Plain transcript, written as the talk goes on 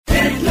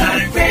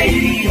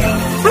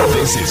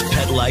This is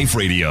Pet Life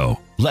Radio.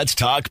 Let's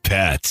talk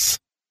pets.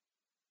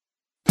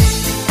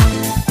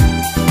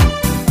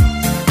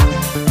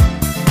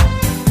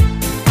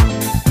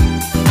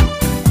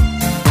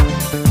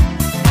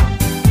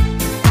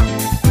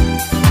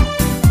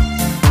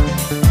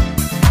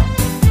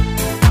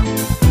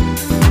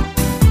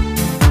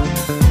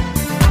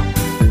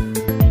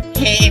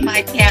 Hey,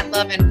 my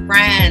cat-loving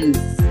friends.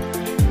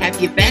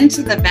 Have you been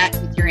to the vet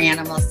with your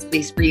animals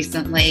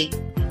recently?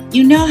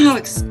 You know how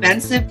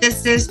expensive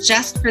this is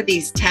just for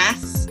these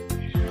tests?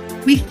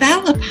 We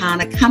fell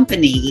upon a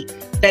company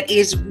that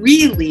is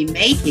really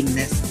making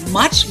this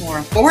much more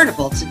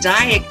affordable to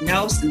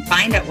diagnose and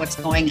find out what's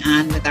going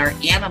on with our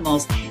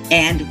animals.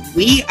 And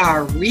we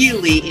are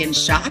really in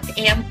shock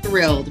and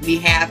thrilled. We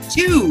have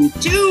two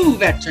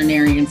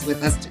veterinarians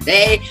with us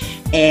today.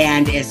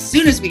 And as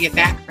soon as we get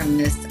back from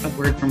this, a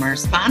word from our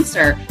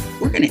sponsor,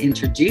 we're going to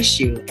introduce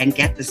you and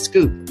get the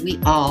scoop. We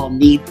all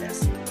need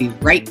this. Be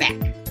right back.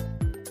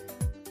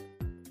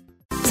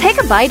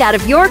 Take a bite out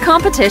of your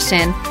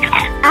competition.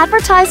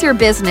 Advertise your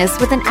business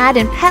with an ad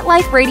in Pet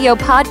Life Radio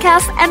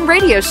podcasts and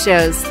radio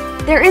shows.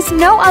 There is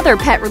no other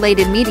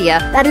pet-related media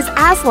that is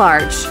as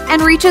large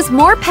and reaches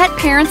more pet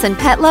parents and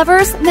pet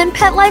lovers than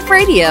Pet Life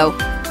Radio.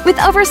 With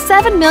over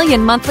 7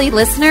 million monthly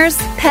listeners,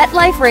 Pet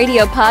Life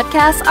Radio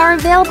podcasts are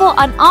available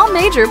on all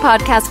major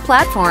podcast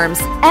platforms,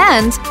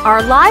 and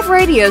our live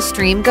radio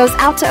stream goes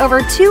out to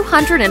over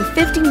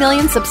 250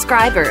 million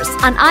subscribers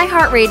on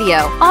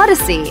iHeartRadio,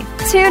 Odyssey,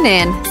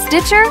 TuneIn,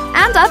 Stitcher,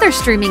 and other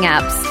streaming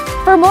apps.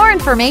 For more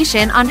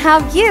information on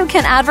how you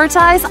can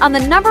advertise on the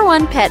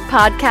 #1 pet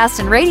podcast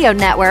and radio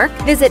network,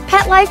 visit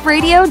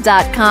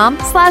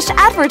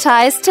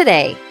PetLifeRadio.com/advertise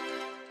today.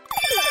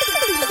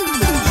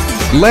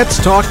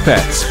 Let's Talk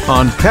Pets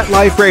on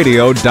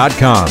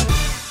PetLifeRadio.com.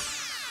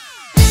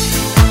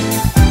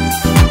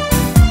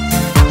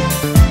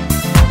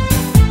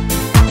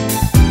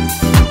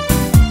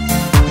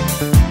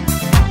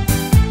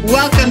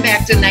 Welcome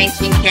back to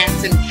 19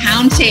 Cats and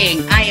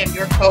Counting. I am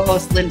your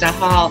co-host, Linda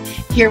Hall,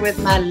 here with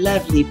my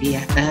lovely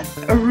BFF,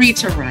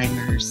 Rita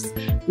Reimers.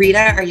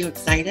 Rita, are you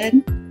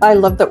excited? I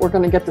love that we're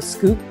going to get the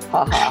scoop.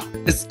 Haha.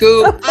 The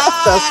scoop.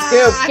 The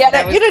scoop. Get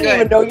it? You didn't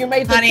even know you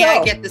made the Honey, show.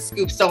 I get the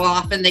scoop so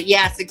often that,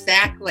 yes,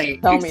 exactly.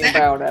 Tell me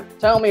about it.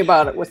 Tell me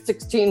about it with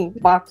 16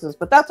 boxes,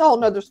 but that's a whole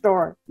nother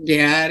story.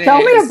 Yeah, it is.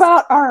 Tell me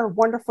about our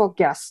wonderful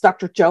guests,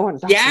 Dr. Joe and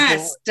Dr.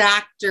 Yes, Joe.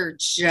 Dr.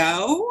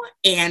 Joe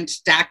and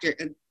Dr.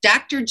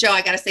 Joe,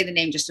 I got to say the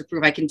name just to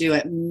prove I can do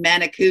it,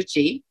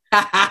 Menacucci.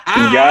 You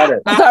got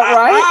it. Is that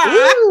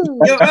right?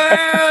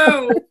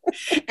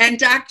 And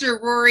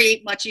Dr.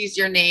 Rory, much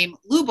easier name,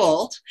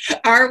 Lubold,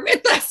 are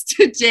with us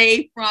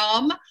today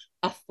from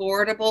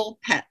Affordable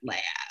Pet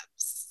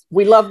Labs.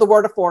 We love the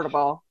word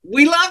affordable.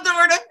 We love the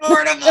word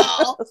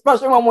affordable.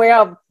 Especially when we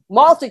have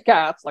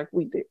multi-cats like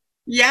we do.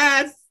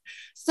 Yes.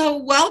 So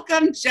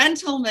welcome,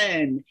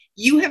 gentlemen.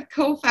 You have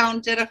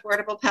co-founded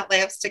Affordable Pet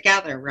Labs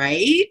together,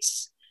 right?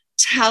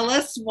 Tell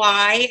us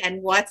why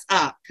and what's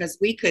up, because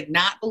we could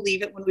not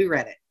believe it when we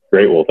read it.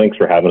 Great. Well, thanks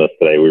for having us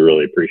today. We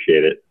really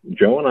appreciate it.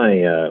 Joe and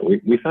I,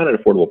 we founded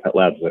Affordable Pet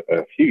Labs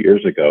a few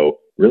years ago,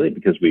 really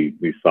because we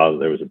saw that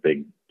there was a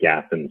big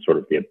gap in sort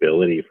of the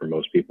ability for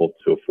most people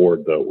to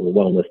afford the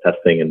wellness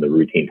testing and the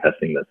routine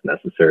testing that's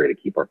necessary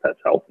to keep our pets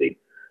healthy.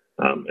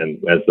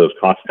 And as those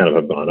costs kind of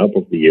have gone up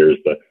over the years,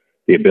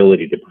 the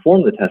ability to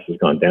perform the test has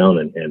gone down,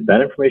 and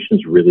that information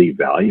is really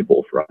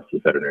valuable for us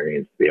as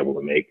veterinarians to be able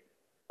to make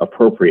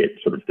appropriate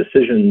sort of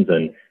decisions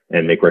and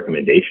make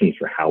recommendations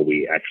for how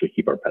we actually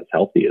keep our pets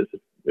healthy is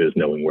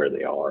knowing where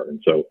they are.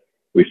 And so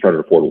we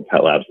started Affordable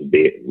Pet Labs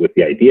with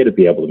the idea to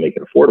be able to make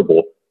it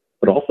affordable,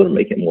 but also to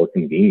make it more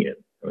convenient.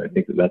 And I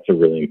think that's a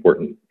really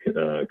important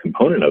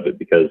component of it,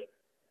 because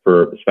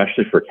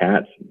especially for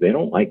cats, they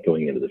don't like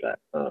going into the vet.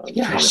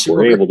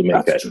 We're able to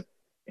make that.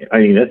 I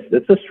mean,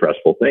 it's a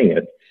stressful thing.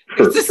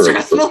 For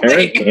parents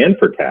and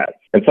for cats.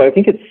 And so I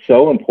think it's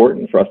so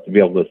important for us to be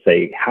able to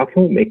say, how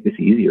can we make this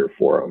easier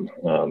for them?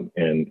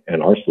 And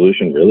our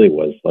solution really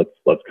was,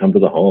 let's come to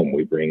the home.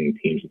 We bring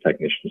teams of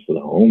technicians to the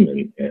home,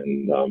 and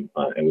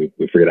we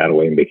figured out a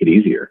way to make it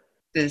easier.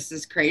 This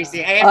is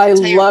crazy. I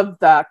love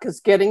that, because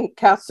getting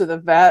cats to the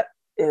vet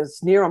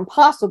is near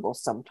impossible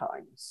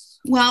sometimes.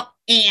 Well,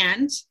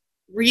 and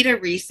Rita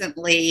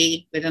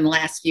recently, within the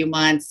last few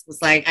months,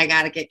 was like, I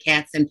got to get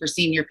cats in for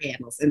senior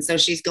panels. And so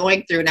she's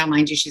going through now,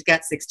 mind you, she's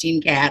got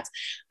 16 cats.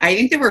 I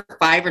think there were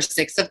 5 or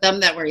 6 of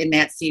them that were in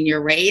that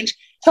senior range.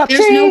 Cha-ching.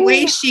 There's no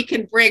way she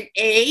can bring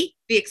A,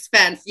 the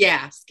expense.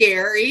 Yeah,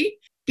 scary.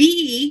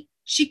 B,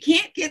 she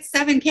can't get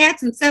 7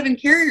 cats and 7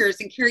 carriers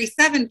and carry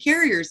 7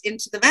 carriers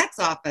into the vet's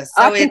office.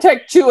 So I can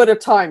take 2 at a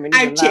time. And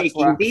I'm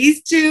taking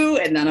these 2,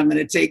 and then I'm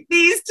going to take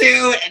these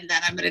 2, and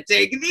then I'm going to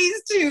take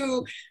these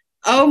 2.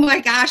 Oh my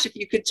gosh, if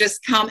you could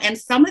just come. And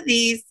some of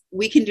these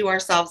we can do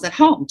ourselves at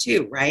home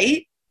too,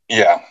 right?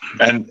 Yeah.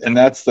 And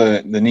that's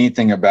the neat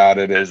thing about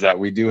it, is that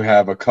we do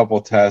have a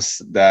couple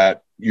tests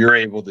that you're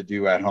able to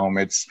do at home.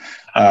 It's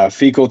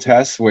fecal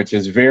tests, which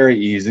is very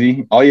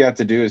easy. All you have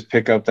to do is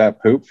pick up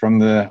that poop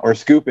or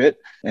scoop it,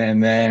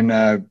 and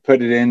then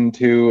put it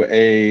into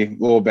a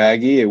little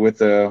baggie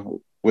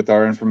with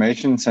our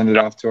information, send it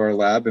off to our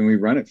lab, and we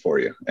run it for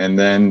you. And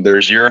then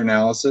there's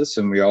urinalysis,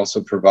 and we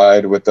also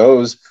provide with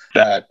those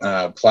that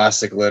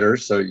plastic litter,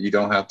 so you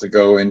don't have to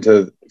go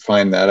into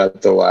find that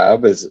at the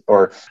lab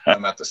or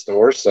at the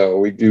store. So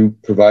we do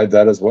provide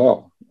that as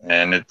well,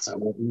 and it's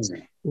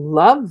easy.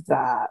 Love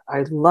that.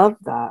 I love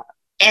that.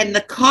 And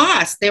the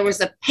cost, there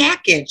was a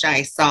package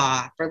I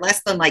saw for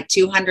less than like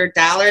 $200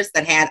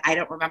 that had, I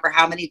don't remember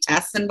how many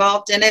tests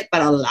involved in it,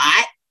 but a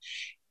lot.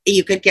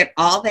 You could get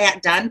all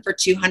that done for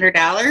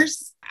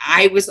 $200.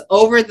 I was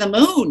over the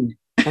moon.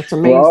 That's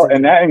amazing. Well,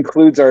 and that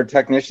includes our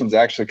technicians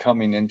actually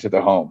coming into the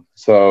home.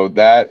 So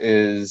that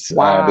is,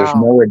 there's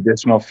no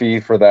additional fee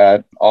for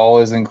that. All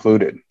is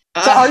included.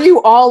 So are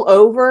you all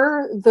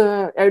over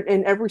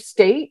in every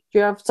state? Do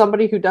you have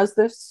somebody who does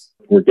this?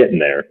 We're getting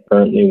there.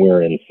 Currently,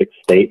 we're in 6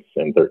 states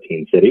and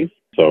 13 cities.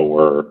 So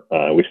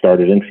we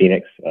started in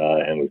Phoenix,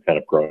 and we've kind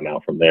of grown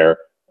out from there.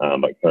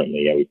 But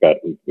currently,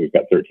 we've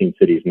got 13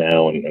 cities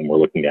now, and we're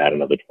looking to add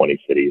another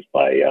 20 cities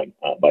by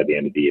the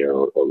end of the year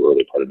or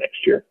early part of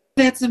next year.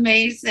 That's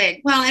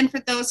amazing. Well, and for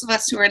those of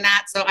us who are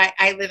not, so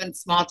I live in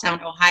small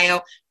town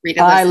Ohio.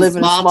 Rita lives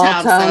in small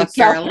town South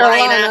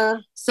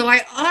Carolina. So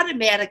I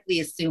automatically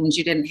assumed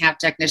you didn't have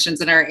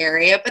technicians in our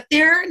area, but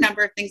there are a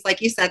number of things,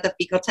 like you said, the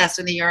fecal test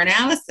and the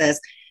urinalysis.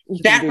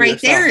 That right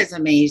there is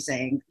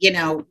amazing. You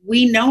know,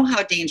 we know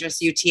how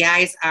dangerous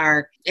UTIs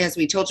are. As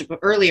we told you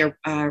earlier,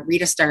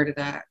 Rita started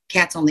a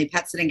cats only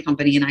pet sitting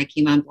company, and I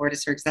came on board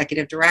as her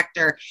executive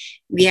director.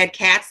 We had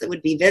cats that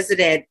would be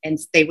visited, and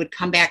they would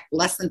come back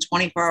less than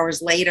 24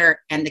 hours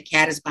later, and the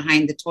cat is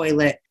behind the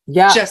toilet,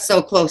 just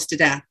so close to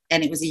death.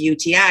 And it was a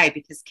UTI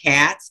because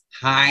cats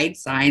hide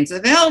signs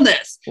of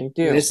illness. They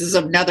do. This is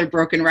another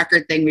broken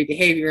record thing we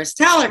behaviorists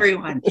tell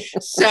everyone.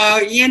 So,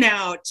 you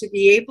know, to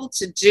be able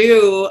to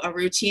do a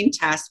routine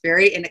test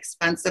very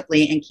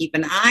inexpensively and keep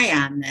an eye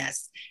on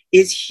this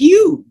is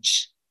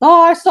huge.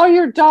 Oh, I saw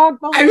your dog.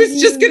 I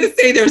was just going to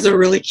say there's a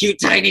really cute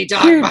tiny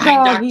dog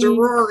behind doggy. Dr.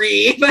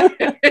 Rory.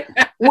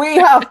 We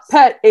have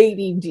pet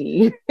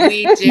ADD.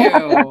 We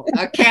do.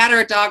 A cat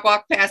or a dog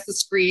walk past the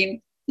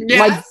screen.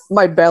 Yes.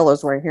 My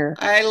Bella's right here.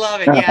 I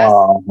love it.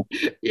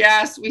 Yes.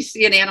 Yes. We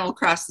see an animal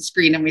across the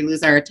screen and we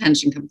lose our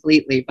attention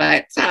completely.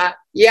 But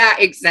yeah,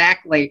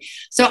 exactly.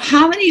 So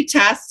how many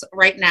tests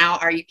right now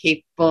are you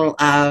capable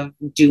of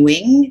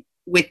doing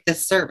with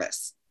this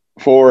service?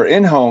 For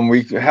in-home,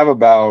 we have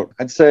about,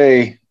 I'd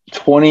say,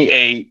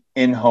 28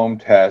 in-home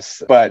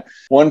tests. But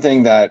one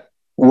thing that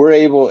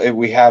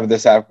we have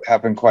this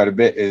happen quite a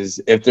bit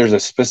is if there's a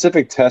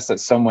specific test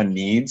that someone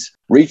needs,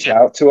 reach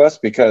out to us,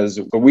 because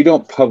we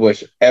don't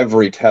publish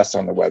every test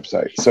on the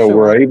website. So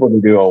we're able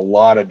to do a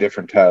lot of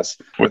different tests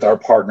with our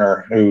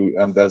partner who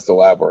does the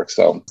lab work.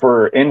 So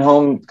for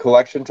in-home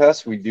collection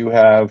tests, we do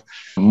have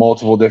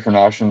multiple different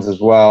options as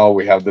well.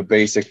 We have the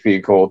basic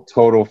fecal,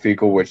 total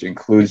fecal, which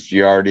includes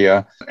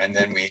Giardia. And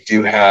then we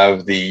do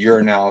have the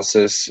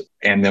urinalysis.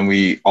 And then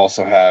we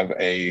also have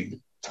a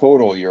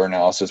total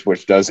urinalysis,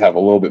 which does have a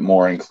little bit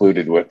more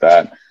included with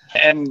that.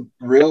 And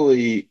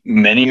really,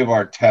 many of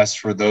our tests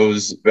for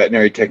those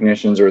veterinary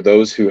technicians or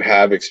those who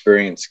have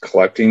experience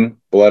collecting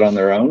blood on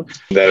their own,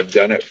 that have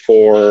done it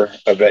for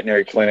a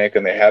veterinary clinic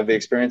and they have the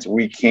experience,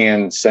 we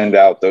can send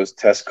out those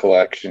test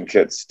collection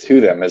kits to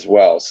them as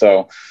well.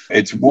 So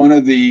it's one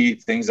of the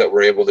things that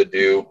we're able to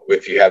do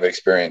if you have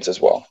experience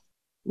as well.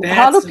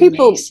 How do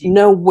people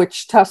know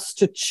which tests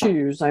to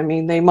choose? I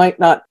mean, they might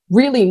not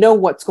really know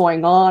what's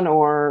going on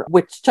or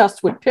which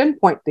test would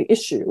pinpoint the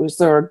issue. Is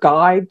there a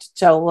guide to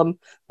tell them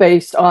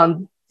based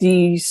on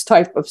these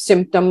type of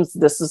symptoms,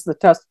 this is the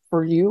test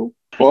for you?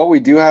 Well, we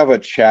do have a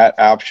chat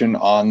option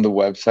on the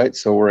website,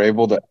 so we're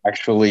able to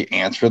actually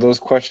answer those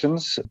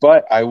questions.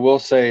 But I will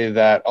say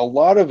that a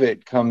lot of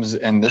it comes,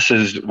 and this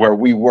is where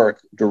we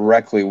work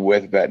directly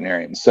with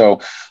veterinarians.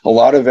 So a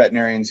lot of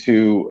veterinarians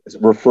who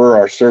refer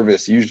our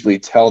service usually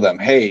tell them,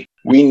 hey,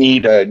 we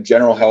need a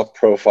general health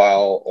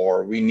profile,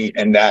 or we need,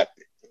 and that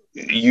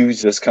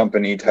use this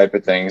company type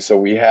of thing. So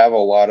we have a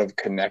lot of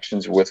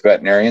connections with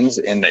veterinarians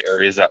in the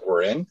areas that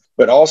we're in.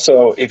 But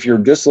also, if you're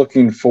just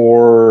looking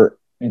for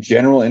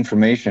general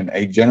information,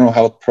 a general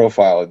health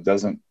profile, it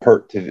doesn't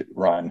hurt to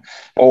run.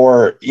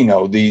 Or, you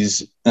know,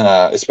 these,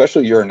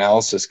 especially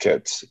urinalysis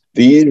kits,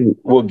 these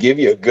will give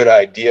you a good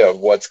idea of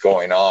what's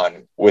going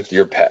on with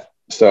your pet.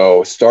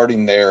 So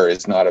starting there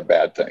is not a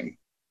bad thing.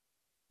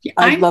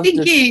 I'm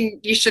thinking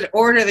you should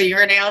order the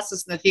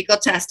urinalysis and the fecal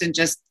test and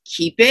just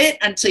keep it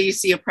until you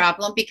see a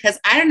problem, because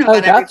I don't know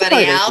about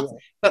everybody else,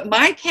 but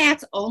my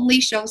cats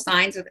only show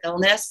signs of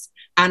illness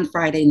on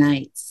Friday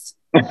nights.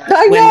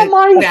 I know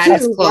mine vet too,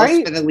 is closed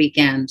right? for the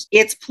weekend.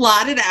 It's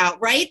plotted out,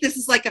 right? This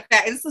is like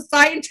this is a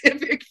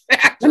scientific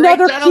fact,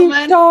 Another right, gentlemen?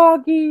 cute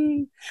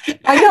doggy.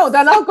 I know.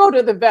 Then I'll go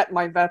to the vet.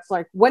 My vet's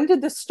like, when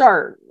did this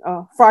start?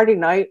 Friday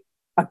night.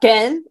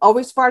 Again,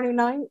 always Friday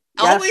night?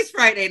 Always Yes.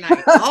 Friday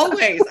night.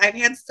 Always. I've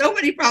had so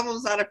many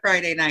problems on a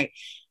Friday night.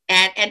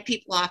 And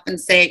people often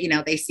say, you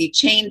know, they see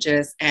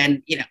changes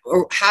and, you know,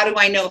 or how do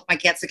I know if my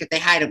cat's sick if they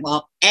hide it?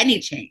 Well, any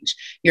change.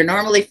 Your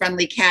normally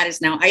friendly cat is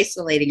now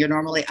isolating. Your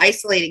normally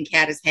isolating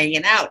cat is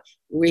hanging out.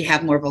 We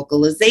have more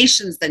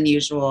vocalizations than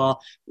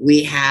usual.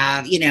 We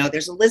have, you know,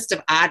 there's a list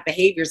of odd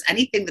behaviors.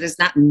 Anything that is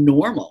not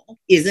normal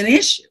is an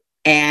issue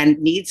and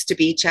needs to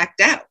be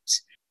checked out.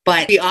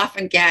 But we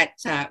often get,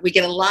 we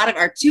get a lot of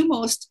our two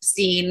most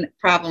seen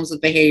problems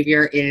with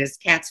behavior is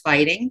cats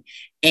fighting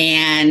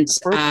and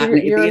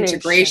the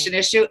integration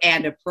issue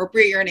and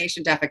appropriate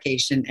urination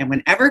defecation. And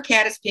whenever a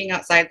cat is peeing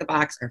outside the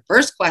box, our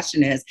first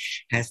question is,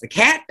 has the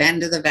cat been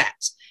to the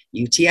vet?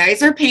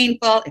 UTIs are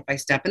painful. If I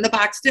step in the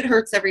box, it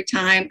hurts every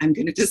time. I'm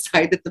going to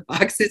decide that the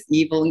box is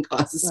evil and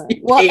causes me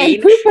pain. Well,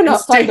 and pooping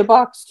outside the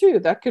box too.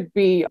 That could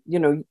be, you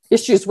know,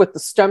 issues with the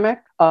stomach,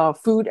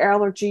 food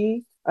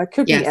allergy. It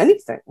could be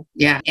anything.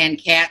 Yeah. And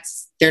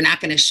cats, they're not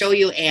going to show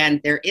you. And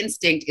their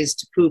instinct is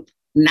to poop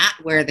not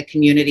where the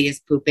community is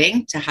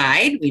pooping, to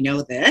hide. We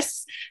know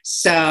this.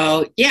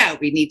 So, yeah,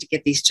 we need to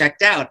get these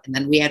checked out. And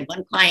then we had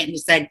one client who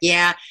said,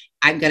 yeah,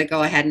 I'm going to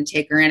go ahead and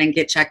take her in and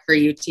get checked for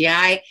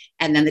UTI.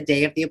 And then the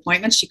day of the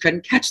appointment, she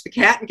couldn't catch the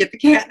cat and get the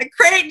cat in the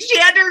crate. She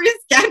had to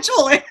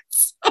reschedule it.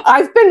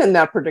 I've been in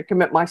that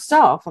predicament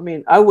myself. I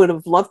mean, I would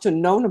have loved to have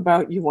known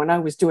about you when I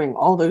was doing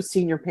all those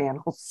senior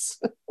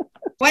panels.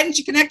 Why didn't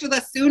you connect with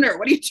us sooner?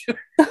 What are you doing?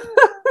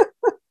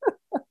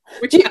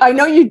 I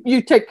know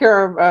you take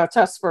care of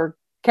tests for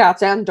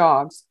cats and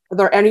dogs. Are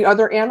there any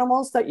other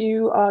animals that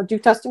you do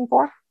testing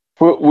for?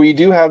 We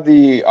do have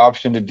the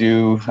option to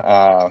do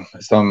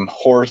some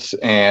horse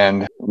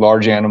and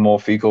large animal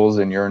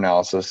fecals and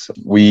urinalysis.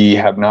 We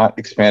have not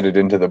expanded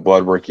into the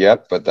blood work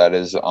yet, but that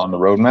is on the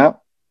roadmap.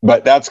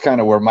 But that's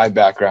kind of where my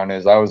background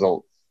is.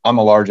 I'm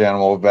a large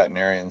animal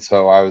veterinarian,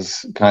 so I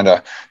was kind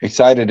of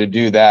excited to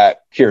do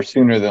that here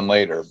sooner than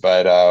later.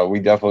 But we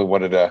definitely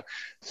wanted to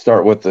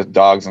start with the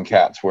dogs and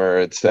cats where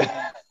it's a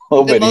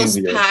little bit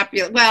easier.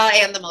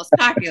 And the most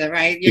popular,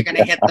 right? You're going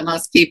to hit the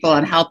most people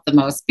and help the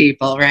most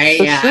people, right?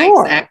 For yeah,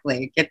 sure.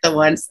 Exactly. Get the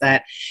ones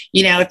that,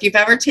 you know, if you've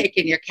ever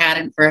taken your cat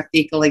in for a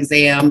fecal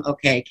exam,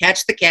 okay,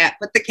 catch the cat,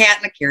 put the cat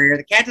in the carrier.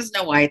 The cat doesn't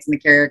know why it's in the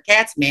carrier.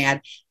 Cat's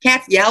mad.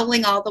 Cat's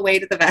yowling all the way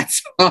to the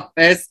vet's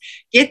office.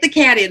 Get the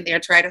cat in there.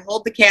 Try to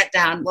hold the cat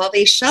down while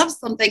they shove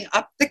something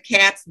up the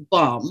cat's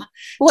bum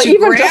to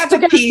grab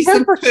a piece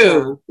of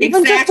poo.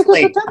 Even just to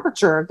get the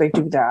temperature, they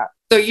do that.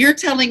 So you're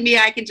telling me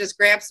I can just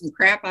grab some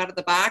crap out of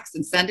the box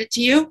and send it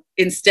to you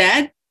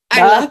instead?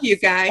 I love you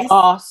guys.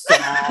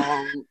 Awesome.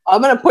 I'm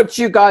going to put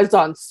you guys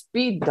on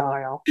speed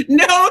dial.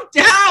 No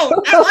doubt.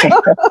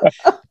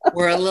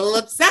 We're a little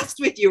obsessed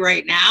with you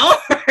right now.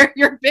 We're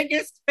your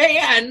biggest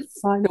fans.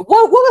 I know.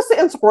 What was the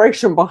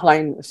inspiration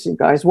behind this, you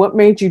guys? What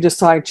made you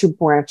decide to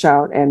branch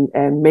out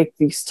and make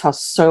these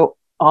tests so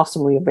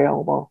awesomely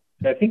available?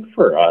 I think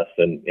for us,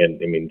 and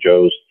I mean,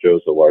 Joe's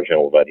a large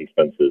animal vet. He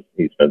spends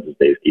his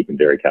days keeping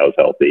dairy cows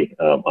healthy.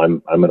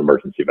 I'm an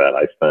emergency vet.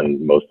 I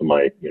spend most of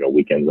my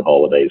weekends and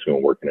holidays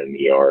when working in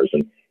ERs,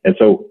 and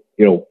so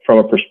from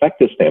a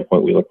perspective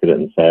standpoint, we looked at it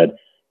and said,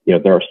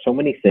 there are so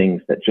many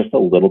things that just a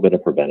little bit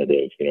of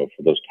preventative,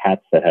 for those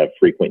cats that have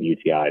frequent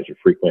UTIs or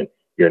frequent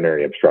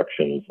urinary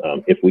obstructions,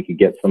 if we could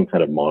get some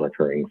kind of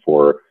monitoring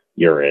for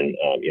urine,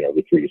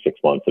 every 3 to 6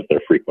 months if they're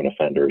frequent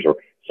offenders or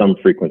some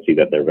frequency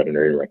that their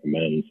veterinarian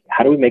recommends.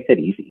 How do we make that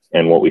easy?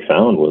 And what we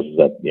found was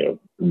that,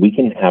 we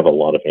can have a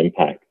lot of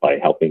impact by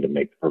helping to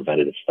make the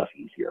preventative stuff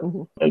easier.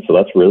 Mm-hmm. And so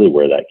that's really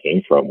where that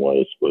came from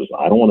was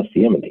I don't want to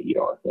see them in the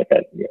ER. Like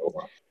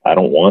I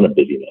don't want a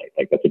busy night.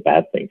 Like that's a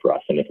bad thing for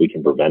us. And if we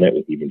can prevent it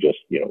with even just,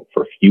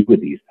 for a few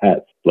of these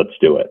pets, let's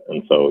do it.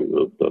 And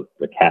so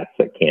the cats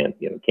that can't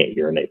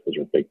urinate, those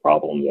are a big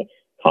problem. The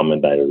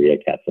common diarrhea,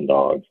 cats and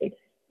dogs, and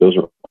those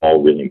are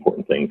all really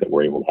important things that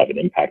we're able to have an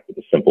impact with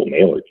a simple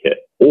mailer kit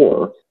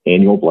or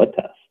annual blood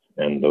tests.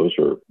 And those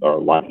are a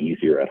lot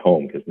easier at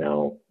home because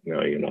now,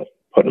 you're not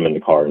putting them in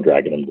the car and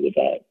dragging them to the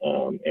vet.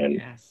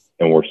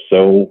 And we're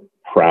so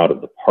proud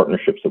of the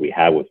partnerships that we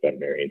have with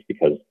veterinarians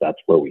because that's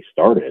where we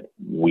started.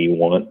 We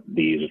want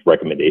these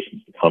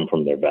recommendations to come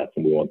from their vets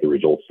and we want the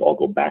results to all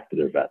go back to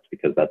their vets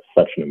because that's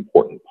such an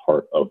important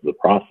part of the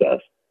process.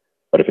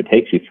 But if it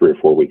takes you 3 or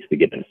 4 weeks to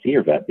get in to see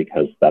your vet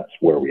because that's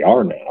where we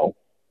are now,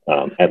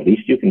 at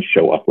least you can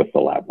show up with the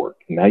lab work.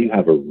 Now you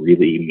have a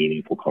really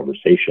meaningful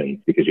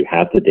conversation because you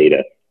have the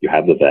data, you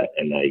have the vet,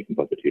 and now you can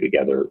put the two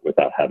together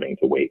without having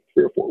to wait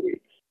 3 or 4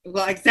 weeks.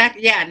 Well,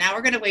 exactly. Yeah. Now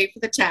we're going to wait for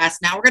the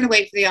test. Now we're going to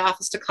wait for the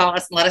office to call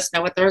us and let us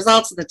know what the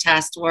results of the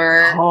test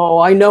were. Oh,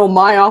 I know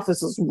my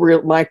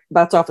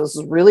vet's office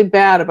is really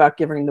bad about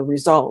giving the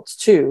results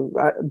too.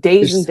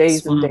 Days and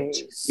days and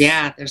days.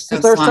 Yeah. They're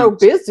so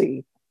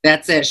busy.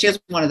 That's it. She has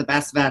one of the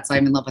best vets.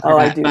 I'm in love with her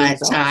vet.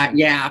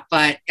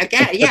 But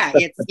again,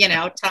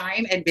 it's,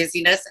 time and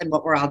busyness and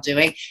what we're all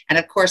doing. And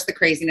of course, the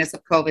craziness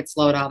of COVID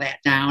slowed all that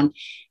down.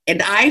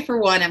 And I, for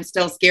one, am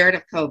still scared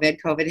of COVID.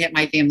 COVID hit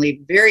my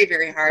family very,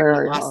 very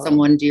hard. We lost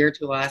someone dear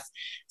to us.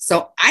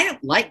 So I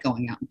don't like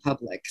going out in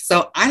public.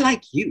 So I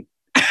like you.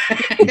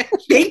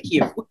 Thank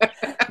you.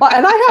 Well,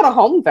 and I had a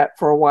home vet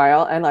for a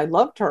while and I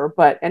loved her,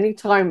 but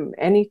anytime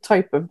any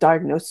type of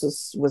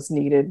diagnosis was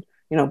needed,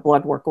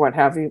 blood work or what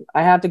have you,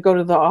 I had to go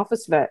to the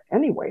office vet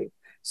anyway.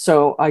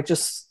 So I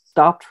just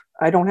stopped.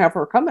 I don't have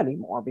her come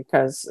anymore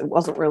because it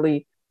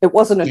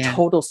wasn't a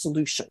total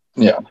solution.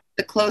 Yeah.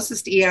 The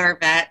closest ER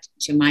vet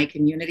to my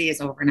community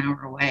is over an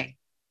hour away.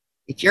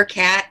 If your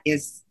cat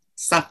is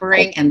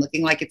suffering and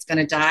looking like it's going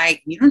to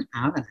die, you don't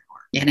have an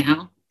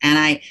hour,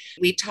 And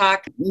we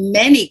talk,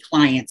 many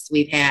clients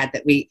we've had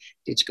did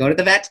you go to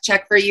the vet to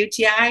check for a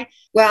UTI?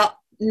 Well,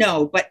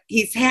 no, but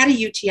he's had a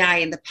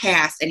UTI in the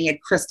past and he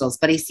had crystals,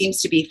 but he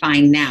seems to be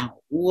fine now.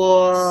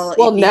 Well,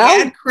 if now, he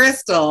had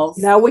crystals.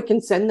 Now we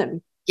can send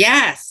them.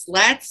 Yes,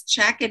 let's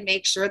check and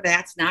make sure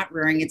that's not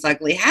rearing its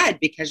ugly head,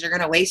 because you're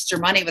going to waste your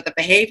money with a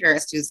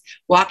behaviorist who's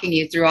walking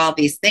you through all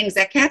these things.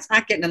 That cat's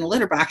not getting in the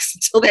litter box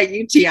until that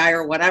UTI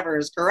or whatever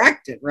is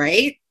corrected,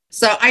 right?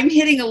 So I'm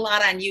hitting a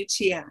lot on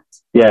UTIs.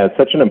 Yeah, it's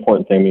such an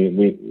important thing. I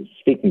mean,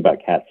 speaking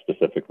about cats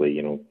specifically,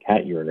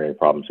 cat urinary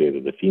problems, either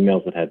the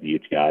females that have the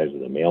UTIs or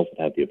the males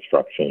that have the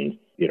obstructions.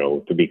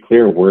 To be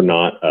clear, we're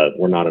not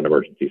an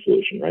emergency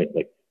solution, right?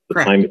 Like the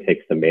Correct. time it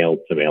takes to mail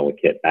a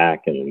kit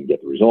back and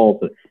get the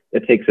results,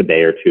 it takes a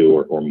day or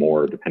two or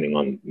more, depending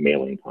on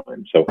mailing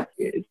time. So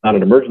it's not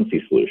an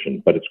emergency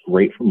solution, but it's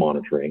great for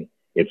monitoring.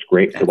 It's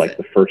great for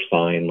the first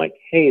sign, like,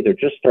 hey, they're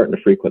just starting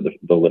to frequent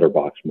the litter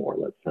box more.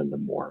 Let's send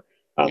them more.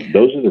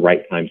 Those are the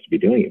right times to be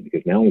doing it,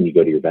 because now when you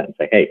go to your vet and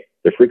say, hey,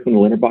 they're frequenting the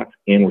litter box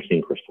and we're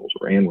seeing crystals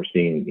and we're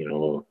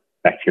seeing,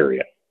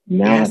 bacteria,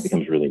 now that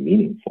becomes really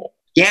meaningful.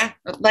 Yeah.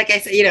 Like I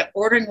said,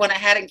 ordering one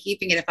ahead and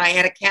keeping it. If I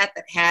had a cat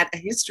that had a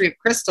history of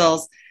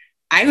crystals,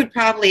 I would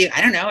probably,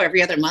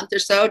 every other month or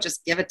so,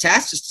 just give a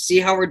test just to see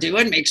how we're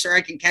doing, make sure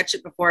I can catch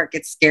it before it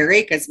gets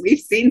scary, because we've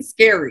seen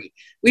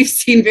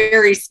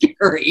very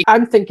scary.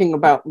 I'm thinking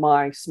about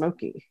my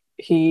Smokey.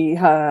 He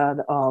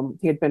had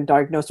been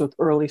diagnosed with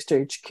early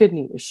stage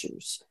kidney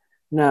issues.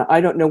 Now,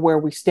 I don't know where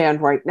we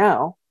stand right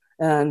now.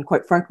 And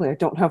quite frankly, I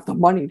don't have the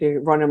money to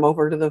run him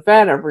over to the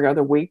vet every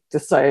other week to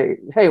say,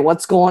 hey,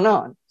 what's going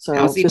on?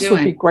 So this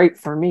would be great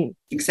for me.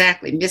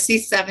 Exactly.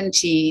 Missy's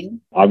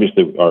 17.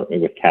 Obviously,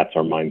 with cats,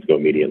 our minds go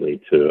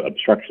immediately to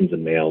obstructions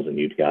in males and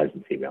UTIs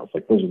in females.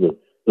 Like those are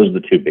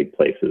the two big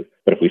places.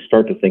 But if we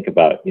start to think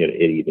about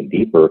it even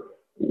deeper,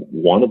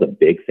 one of the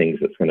big things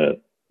that's going to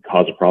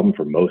cause a problem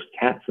for most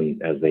cats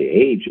and as they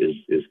age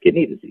is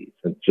kidney disease.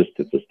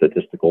 It's a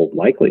statistical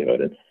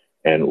likelihood.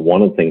 And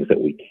one of the things that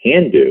we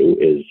can do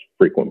is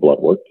frequent blood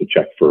work to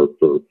check for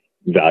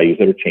values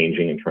that are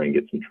changing and try and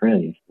get some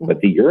trends. Mm-hmm.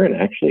 But the urine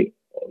actually,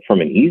 from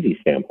an easy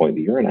standpoint,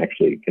 the urine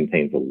actually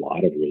contains a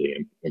lot of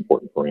really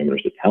important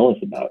parameters to tell us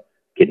about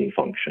kidney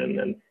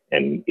function.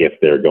 And if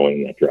they're going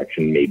in that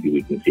direction, maybe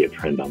we can see a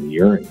trend on the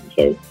urine.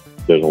 So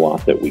there's a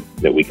lot that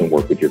we can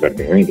work with your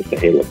veterinarian to say,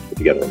 hey, let's put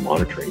together a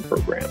monitoring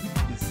program.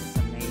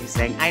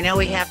 I know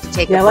we have to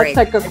take a break.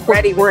 Let's take a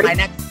quick break. My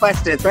next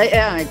question is right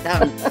now.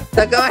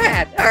 So go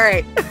ahead. All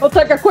right. We'll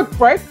take a quick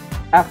break.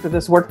 After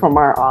this word from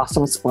our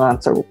awesome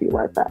sponsor, we'll be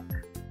right back.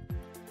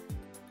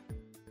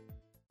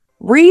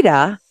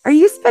 Rita, are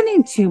you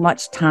spending too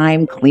much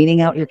time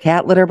cleaning out your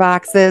cat litter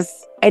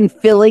boxes and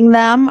filling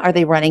them? Are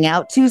they running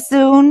out too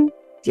soon?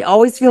 Do you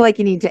always feel like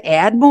you need to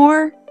add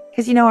more?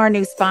 Because our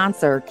new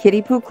sponsor,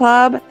 Kitty Poo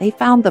Club, they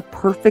found the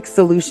perfect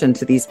solution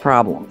to these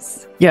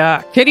problems.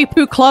 Yeah, Kitty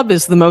Poo Club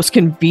is the most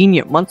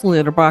convenient monthly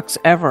litter box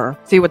ever.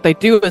 See, what they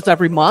do is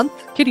every month,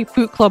 Kitty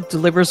Poo Club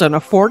delivers an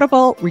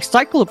affordable,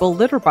 recyclable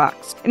litter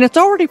box. And it's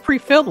already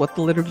pre-filled with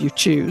the litter you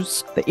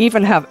choose. They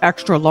even have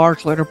extra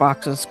large litter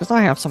boxes, because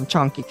I have some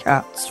chunky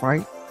cats,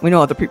 right? We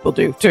know other people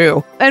do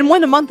too. And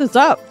when the month is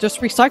up,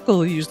 just recycle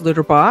the used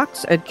litter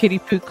box and Kitty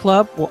Poo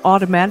Club will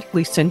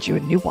automatically send you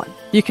a new one.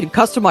 You can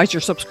customize your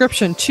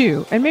subscription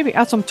too, and maybe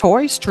add some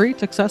toys,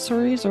 treats,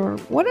 accessories, or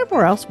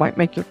whatever else might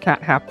make your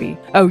cat happy.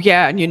 Oh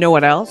yeah, and you know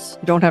what else?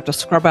 You don't have to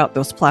scrub out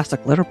those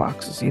plastic litter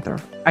boxes either.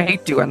 I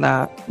hate doing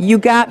that. You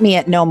got me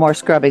at no more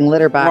scrubbing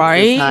litter boxes,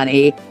 right?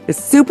 Honey. The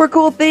super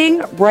cool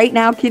thing, right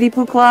now Kitty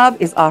Poo Club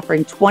is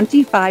offering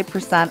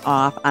 25%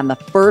 off on the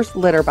first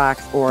litter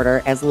box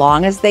order as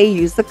long as they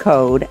use the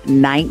code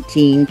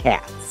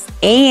 19cats.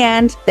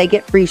 And they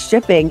get free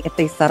shipping if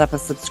they set up a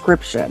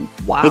subscription.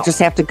 Wow. They just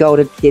have to go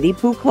to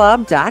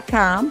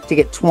kittypooclub.com to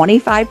get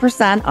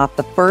 25% off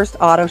the first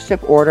auto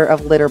ship order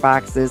of litter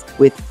boxes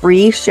with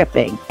free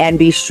shipping. And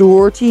be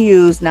sure to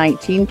use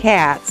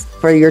 19cats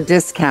for your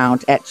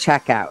discount at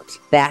checkout.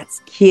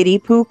 That's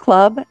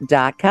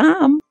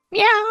kittypooclub.com.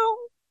 Meow.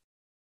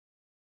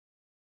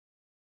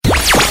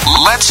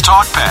 Let's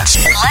talk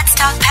pets. Let's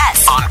talk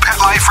pets On Pet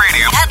Life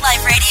Radio. Pet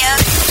Life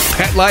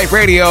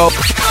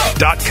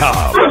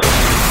PetLifeRadio.com.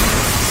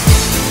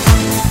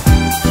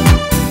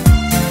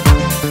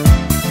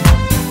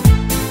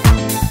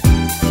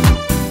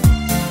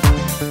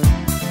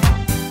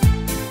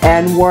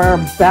 And we're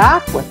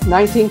back with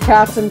 19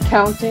 Cats and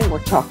Counting.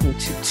 We're talking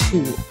to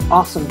two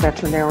awesome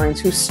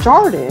veterinarians who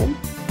started.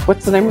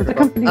 What's the name of the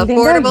company?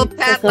 Affordable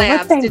Pet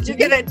Labs. Did you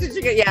get it?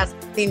 Yes.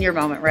 Senior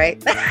moment,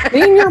 right?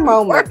 Senior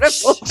moment.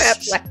 Affordable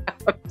Pet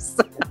Labs.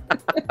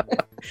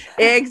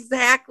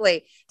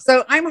 Exactly.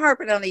 So I'm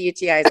harping on the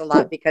UTIs a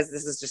lot because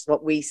this is just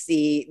what we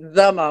see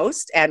the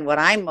most and what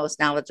I'm most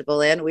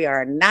knowledgeable in. We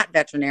are not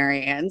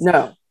veterinarians.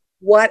 No.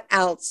 What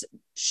else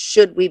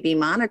should we be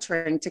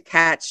monitoring to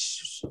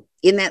catch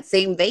in that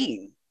same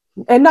vein?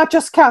 And not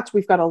just cats.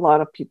 We've got a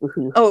lot of people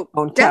who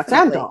own cats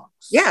and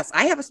dogs. Yes,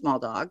 I have a small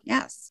dog.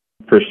 Yes.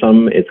 For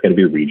some, it's going to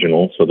be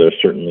regional. So there's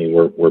certainly,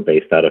 we're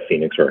based out of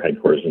Phoenix, our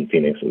headquarters in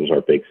Phoenix. It was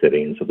our big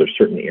city. And so there's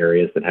certain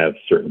areas that have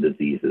certain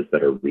diseases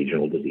that are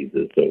regional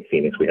diseases. So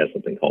Phoenix, we have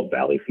something called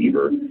valley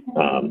fever,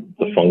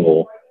 the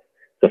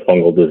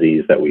fungal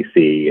disease that we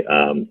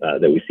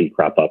see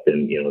crop up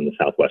in the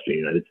southwestern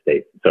United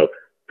States. So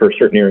for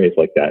certain areas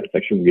like that, it's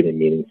actually really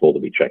meaningful to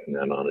be checking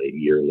that on a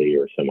yearly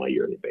or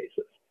semi-yearly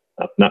basis.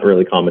 Not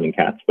really common in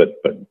cats, but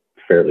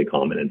fairly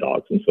common in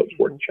dogs, and so it's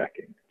worth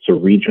checking. So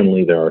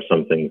regionally, there are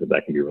some things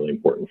that can be really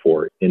important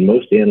for. In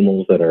most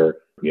animals that are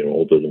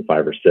older than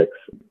 5 or 6,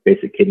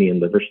 basic kidney and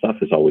liver stuff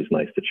is always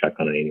nice to check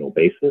on an annual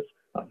basis.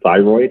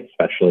 Thyroid,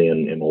 especially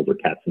in older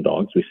cats and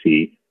dogs, we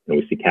see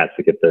cats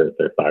that get their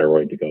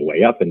thyroid to go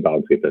way up and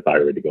dogs get their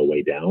thyroid to go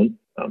way down.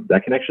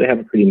 That can actually have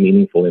a pretty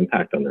meaningful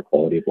impact on their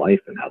quality of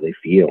life and how they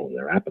feel and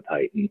their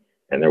appetite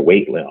and their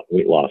weight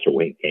loss or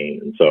weight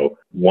gain. And so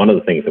one of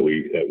the things that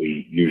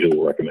we usually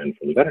will recommend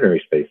from the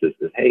veterinary space is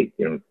hey,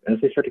 as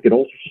they start to get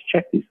older, just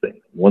check these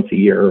things once a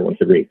year or once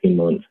every 18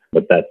 months.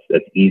 But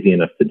that's easy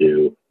enough to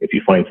do. If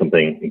you find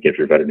something, it gives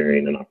your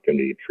veterinarian an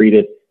opportunity to treat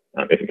it.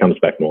 If it comes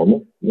back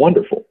normal,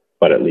 wonderful.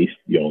 But at least,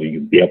 you'll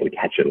be able to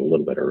catch it a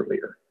little bit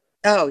earlier.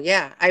 Oh,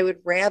 yeah. I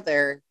would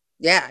rather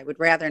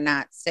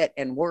not sit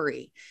and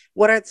worry.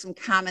 What are some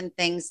common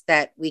things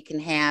that we can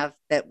have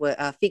that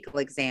a fecal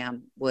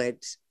exam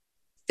would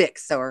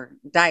fix or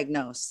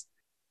diagnose?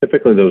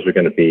 Typically, those are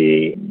going to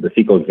be the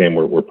fecal exam.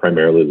 We're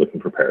primarily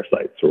looking for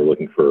parasites. So we're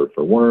looking for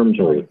worms,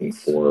 or we're looking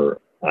for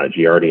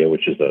Giardia,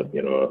 which is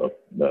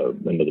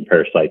another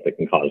parasite that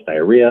can cause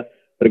diarrhea.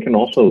 But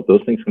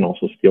those things can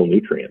also steal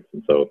nutrients.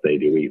 And so if they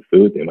do eat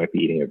food, they might be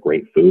eating a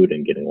great food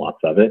and getting lots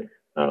of it,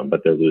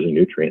 but they're losing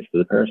nutrients to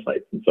the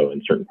parasites. And so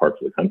in certain parts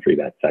of the country,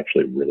 that's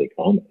actually really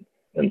common.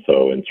 And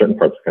so in certain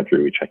parts of the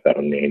country, we check that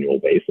on an annual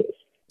basis.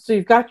 So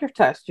you've got your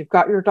test, you've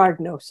got your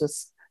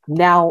diagnosis.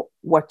 Now,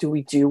 what do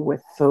we do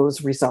with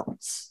those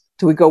results?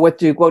 Do we go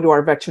to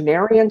our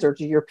veterinarians, or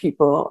do your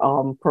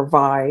people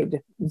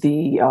provide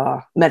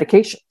the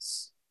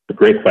medications? A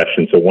great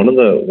question. So one of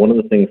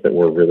the things that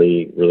we're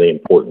really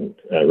important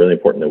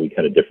that we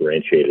kind of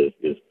differentiate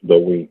is though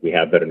we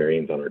have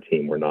veterinarians on our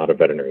team, we're not a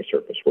veterinary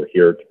service. We're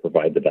here to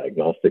provide the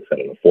diagnostics at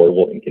an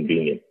affordable and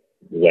convenient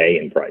way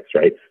and price,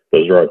 right?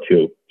 Those are our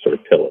two sort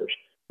of pillars.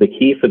 The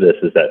key for this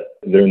is that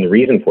the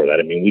reason for that,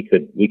 we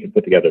could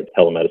put together a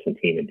telemedicine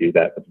team and do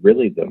that, but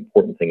really the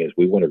important thing is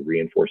we want to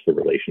reinforce the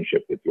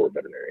relationship with your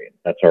veterinarian.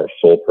 That's our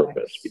sole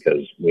purpose,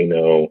 because we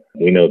know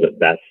that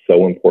that's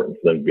so important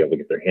for them to be able to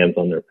get their hands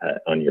on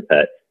your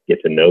pet,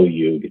 get to know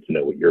you, get to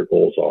know what your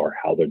goals are,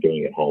 how they're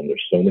doing at home.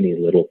 There's so many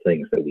little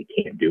things that we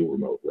can't do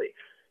remotely.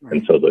 Right.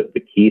 And so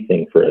the key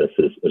thing for us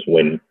is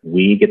when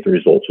we get the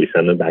results, we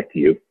send them back to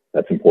you.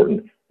 That's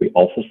important. We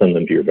also send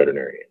them to your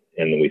veterinarian.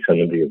 And then we send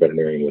them to your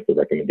veterinarian with the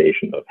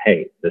recommendation of,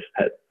 hey, this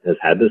pet has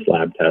had this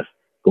lab test.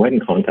 Go ahead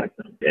and contact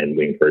them. And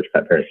we encourage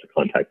pet parents to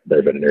contact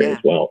their veterinarian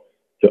as well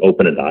to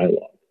open a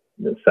dialogue,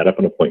 set up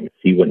an appointment,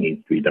 see what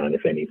needs to be done,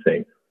 if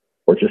anything,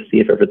 or just see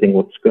if everything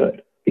looks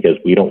good. Because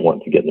we don't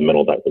want to get in the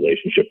middle of that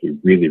relationship. We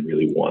really,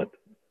 really want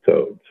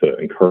to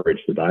encourage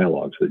the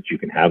dialogue so that you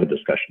can have a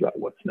discussion about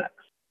what's next.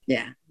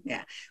 Yeah.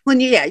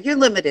 You're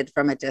limited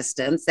from a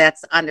distance.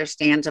 That's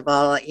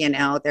understandable.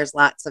 There's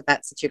lots of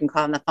vets that you can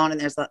call on the phone,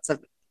 and there's lots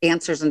of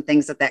answers and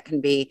things that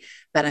can be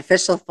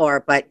beneficial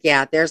for. But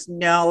there's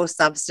no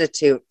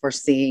substitute for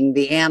seeing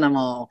the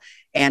animal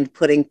and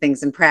putting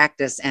things in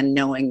practice and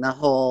knowing the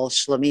whole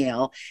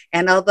schlemiel.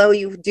 And although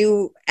you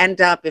do end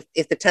up,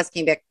 if the test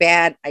came back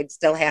bad, I'd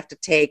still have to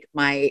take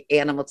my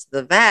animal to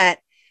the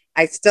vet.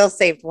 I still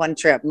saved one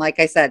trip. And like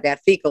I said,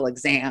 that fecal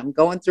exam,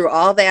 going through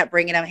all that,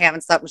 bringing them, having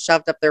something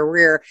shoved up their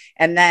rear.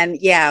 And then,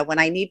 when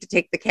I need to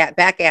take the cat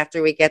back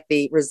after we get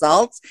the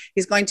results,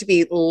 he's going to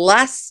be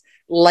less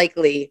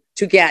likely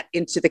to get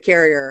into the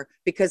carrier,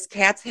 because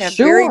cats have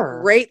very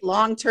great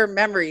long-term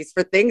memories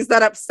for things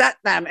that upset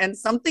them, and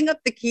something up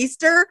the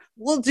keister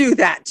will do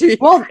that to you.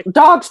 Well,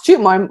 dogs too.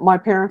 My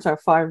parents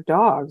have 5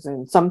 dogs,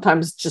 and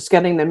sometimes just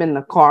getting them in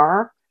the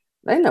car,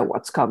 they know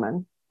what's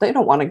coming. They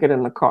don't want to get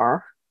in the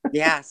car.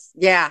 Yes.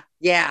 Yeah.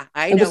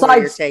 I know where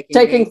you're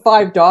taking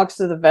 5 dogs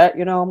to the vet.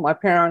 My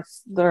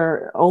parents,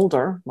 they're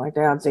older. My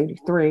dad's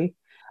 83.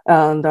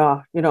 And,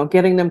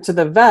 getting them to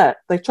the vet,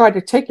 they try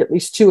to take at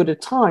least 2 at a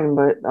time.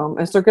 But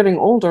as they're getting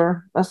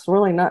older, that's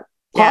really not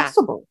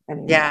possible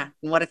anymore. Yeah.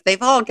 And what if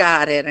they've all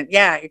got it? And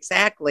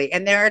exactly.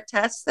 And there are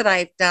tests that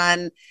I've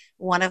done.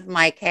 One of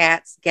my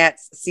cats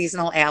gets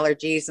seasonal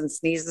allergies and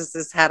sneezes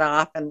his head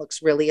off and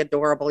looks really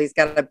adorable. He's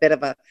got a bit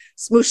of a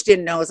smooshed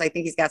in nose. I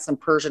think he's got some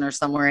Persian or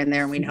somewhere in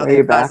there. And we know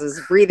that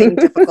causes breathing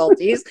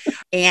difficulties.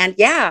 And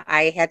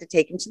I had to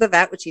take him to the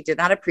vet, which he did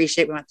not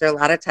appreciate. We went through a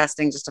lot of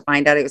testing just to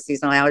find out it was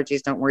seasonal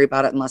allergies. Don't worry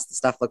about it unless the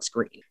stuff looks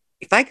green.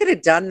 If I could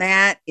have done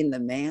that in the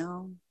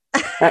mail.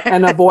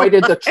 And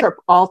avoided the trip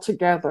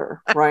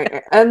altogether,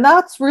 right? And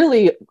that's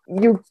really,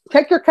 you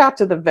take your cat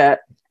to the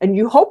vet and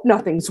you hope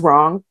nothing's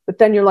wrong, but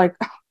then you're like,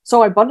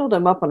 so I bundled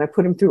him up and I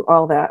put him through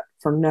all that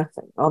for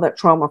nothing, all that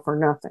trauma for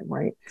nothing,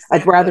 right?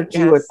 I'd rather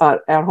do an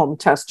at-home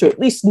test to at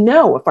least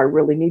know if I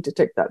really need to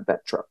take that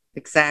vet trip.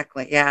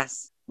 Exactly,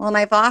 yes. Well, and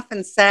I've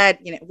often said,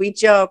 we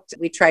joked,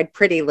 we tried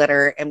Pretty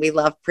Litter and we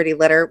love Pretty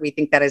Litter. We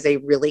think that is a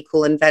really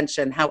cool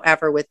invention.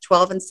 However, with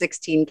 12 and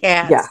 16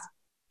 cats,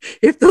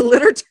 if the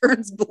litter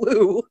turns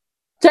blue,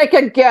 take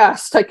a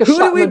guess, take a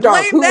shot in the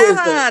dark. Who do we blame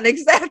that on?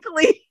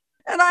 Exactly.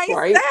 And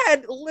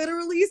I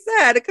literally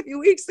said a few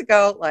weeks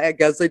ago, I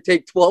guess I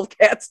take 12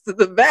 cats to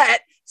the vet.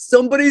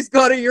 Somebody's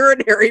got a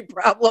urinary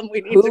problem.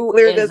 We need to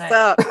clear this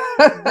up.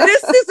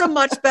 This is a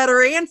much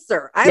better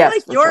answer. I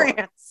like your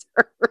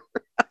answer.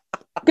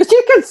 Because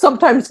you can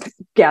sometimes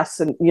guess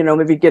and,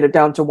 maybe get it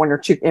down to one or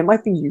two. It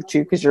might be you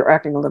two because you're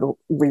acting a little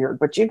weird,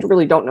 but you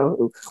really don't know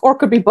who. Or it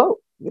could be both.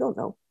 You don't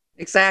know.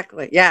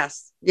 Exactly.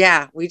 Yes.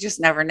 Yeah. We just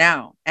never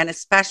know. And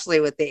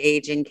especially with the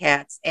aging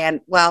cats.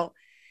 And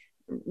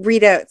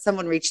Rita,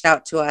 someone reached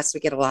out to us. We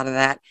get a lot of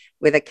that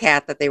with a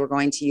cat that they were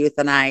going to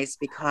euthanize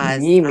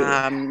because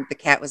the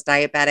cat was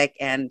diabetic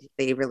and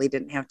they really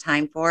didn't have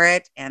time for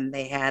it. And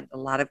they had a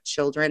lot of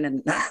children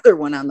and another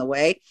one on the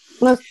way.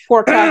 This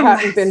poor cat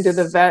hadn't been to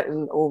the vet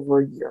in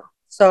over a year.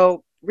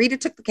 So Rita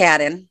took the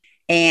cat in.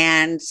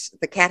 And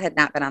the cat had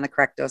not been on the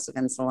correct dose of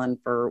insulin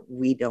for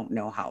we don't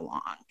know how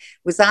long.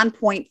 It was on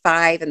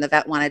 0.5 and the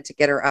vet wanted to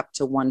get her up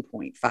to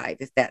 1.5,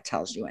 if that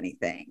tells you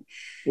anything.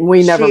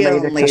 We never she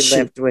made only it.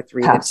 lived with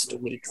Rita 2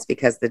 weeks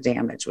because the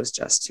damage was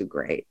just too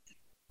great.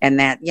 And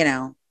that,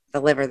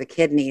 the liver, the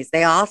kidneys,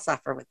 they all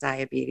suffer with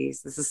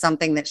diabetes. This is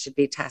something that should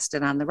be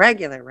tested on the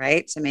regular,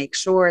 right? To make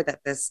sure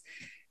that this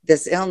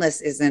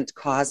illness isn't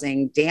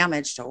causing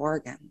damage to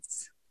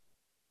organs.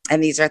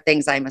 And these are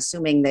things I'm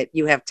assuming that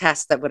you have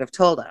tests that would have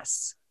told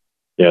us.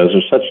 Yeah, those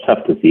are such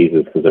tough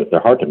diseases because they're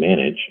hard to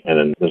manage, and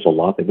then there's a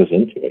lot that goes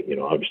into it.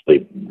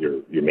 Obviously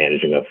you're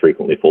managing a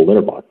frequently full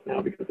litter box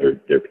now because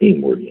they're peeing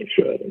more than they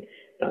should,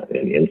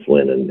 and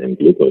insulin and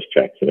glucose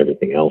checks and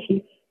everything else.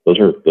 And those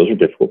are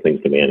difficult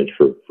things to manage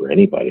for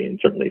anybody, and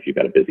certainly if you've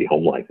got a busy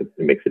home life, it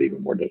makes it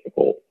even more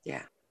difficult.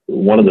 Yeah.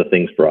 One of the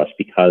things for us,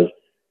 because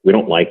we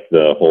don't like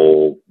the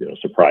whole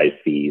surprise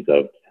fees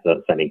of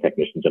sending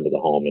technicians into the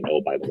home and, oh,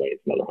 by the way,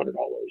 it's another $100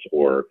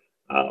 or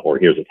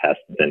here's a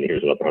test and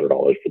here's another $100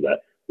 for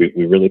that.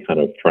 We really kind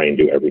of try and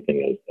do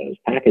everything as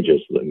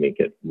packages so that make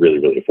it really,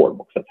 really affordable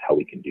because that's how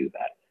we can do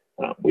that.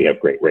 We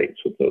have great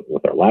rates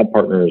with our lab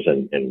partners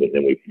and then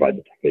we provide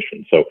the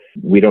technician. So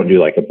we don't do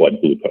like a blood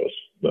glucose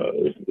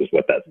is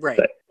what that's right.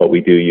 Say. But we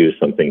do use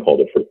something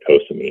called a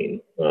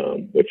fructosamine,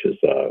 which is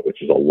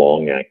a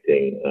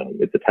long-acting.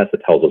 It's a test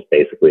that tells us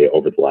basically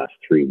over the last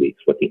 3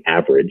 weeks what the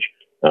average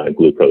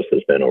glucose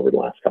has been over the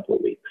last couple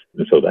of weeks.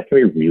 And so that can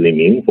be really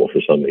meaningful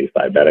for some of these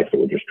diabetics that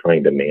we're just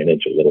trying to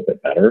manage a little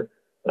bit better.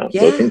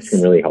 Those things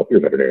can really help your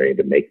veterinarian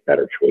to make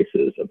better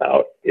choices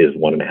about is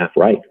 1.5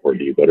 right, or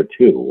do you go to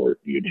 2, or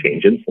do you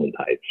change insulin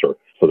types, or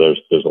so there's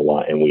a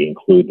lot, and we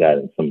include that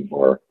in some of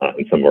our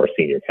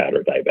senior cat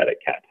or diabetic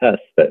cat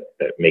tests that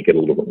make it a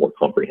little bit more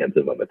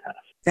comprehensive of a test.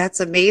 That's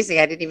amazing.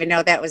 I didn't even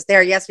know that was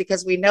there. Yes,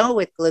 because we know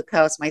with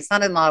glucose, my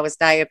son-in-law was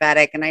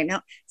diabetic, and I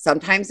know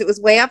sometimes it was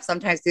way up,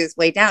 sometimes it was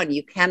way down.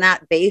 You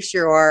cannot base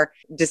your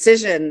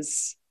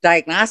decisions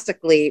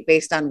diagnostically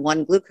based on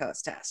one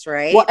glucose test,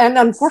 right? Well, and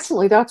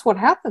unfortunately, that's what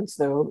happens,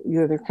 though.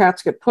 The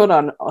cats get put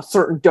on a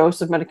certain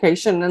dose of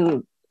medication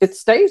and it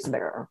stays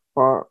there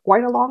for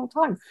quite a long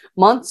time,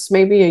 months,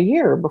 maybe a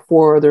year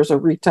before there's a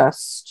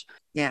retest.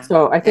 Yeah.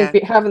 So I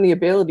think having the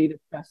ability to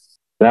test.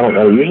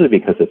 That'll usually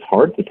because it's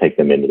hard to take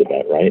them into the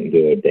vet, right, and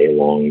do a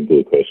day-long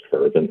glucose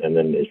curve. And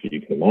then, as you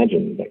can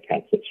imagine, that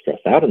cats that stress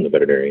out in the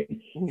veterinarian,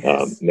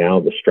 now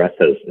the stress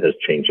has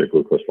changed their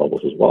glucose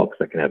levels as well, because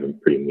that can have a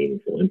pretty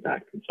meaningful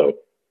impact. And so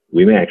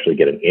we may actually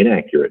get an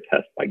inaccurate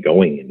test by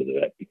going into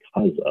the vet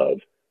because of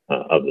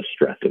the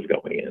stress of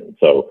going in.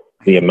 So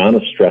the amount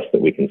of stress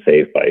that we can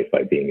save by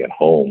being at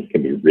home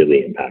can be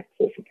really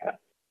impactful for cats.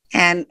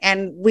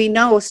 And we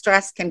know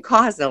stress can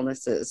cause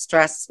illnesses.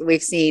 Stress,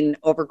 we've seen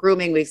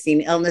over-grooming, we've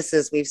seen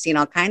illnesses, we've seen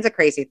all kinds of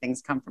crazy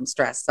things come from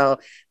stress. So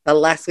the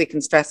less we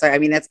can stress,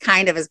 that's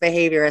kind of as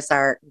behaviorists,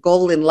 our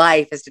goal in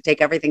life is to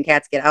take everything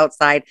cats get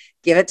outside,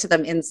 give it to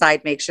them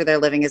inside, make sure they're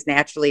living as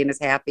naturally and as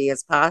happy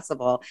as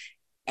possible,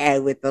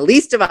 and with the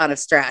least amount of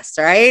stress,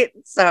 right?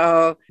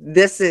 So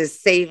this is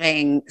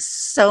saving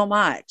so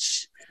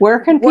much.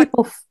 Where can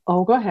people,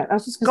 go ahead. I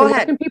was just going to say,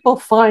 where can people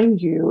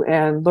find you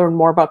and learn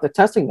more about the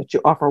testing that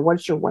you offer?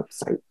 What's your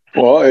website?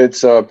 Well,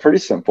 it's pretty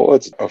simple.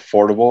 It's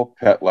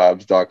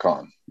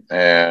affordablepetlabs.com.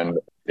 And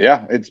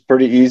it's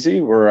pretty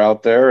easy. We're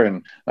out there.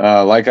 And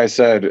like I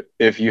said,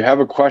 if you have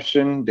a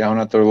question down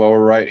at the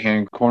lower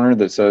right-hand corner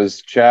that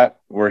says chat,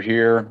 we're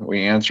here.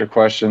 We answer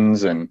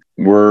questions. And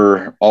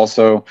we're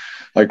also,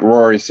 like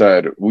Rory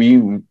said,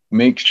 we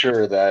make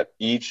sure that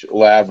each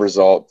lab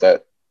result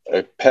that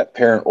a pet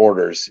parent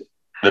orders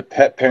the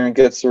pet parent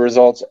gets the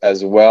results,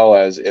 as well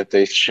as if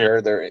they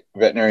share their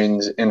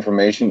veterinarian's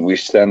information, we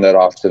send that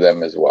off to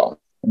them as well.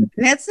 And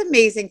that's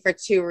amazing for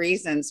two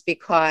reasons,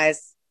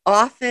 because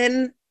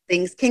often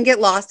things can get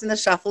lost in the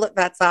shuffle at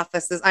vets'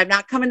 offices. I'm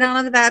not coming down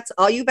on the vets.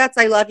 All you vets,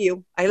 I love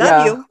you. I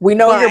love you. We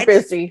know you're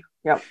busy.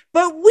 Yep.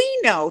 But we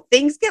know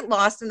things get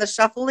lost in the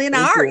shuffle in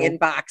our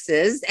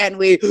inboxes, and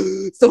we,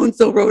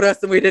 so-and-so wrote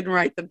us and we didn't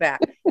write them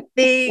back.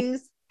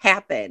 Things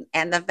happen,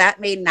 and the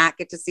vet may not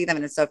get to see them.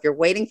 And so if you're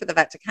waiting for the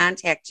vet to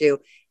contact you,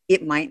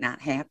 it might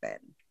not happen.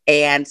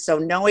 And so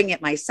knowing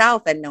it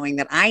myself and knowing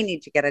that I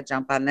need to get a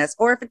jump on this,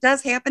 or if it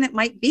does happen, it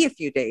might be a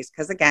few days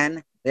because,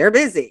 again, they're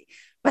busy.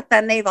 But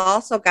then they've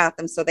also got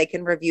them so they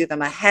can review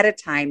them ahead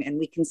of time, and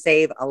we can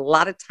save a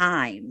lot of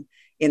time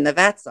in the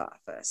vet's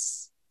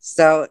office.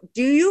 So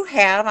do you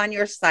have on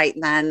your site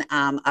then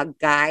a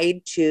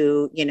guide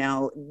to,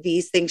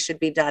 these things should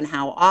be done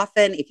how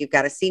often? If you've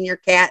got a senior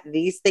cat,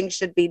 these things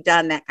should be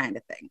done, that kind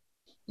of thing.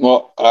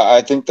 Well,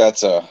 I think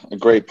that's a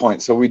great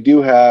point. So we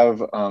do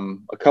have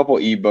a couple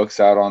ebooks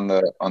out on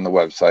the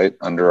website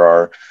under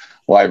our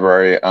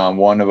library.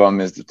 One of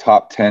them is the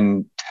top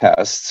 10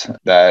 tests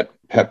that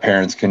pet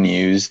parents can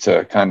use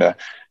to kind of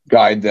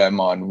guide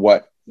them on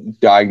what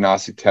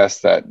diagnostic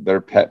tests that their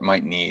pet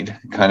might need.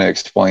 Kind of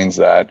explains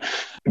that.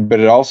 But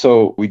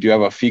we do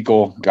have a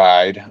fecal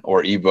guide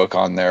or ebook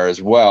on there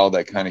as well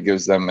that kind of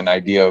gives them an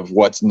idea of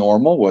what's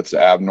normal, what's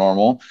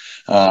abnormal,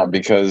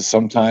 because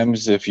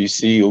sometimes if you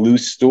see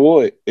loose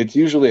stool, it's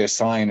usually a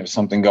sign of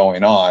something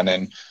going on,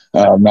 and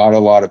not a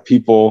lot of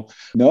people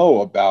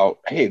know about,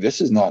 hey,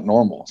 this is not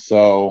normal.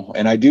 So,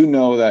 and I do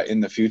know that in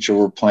the future,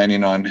 we're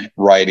planning on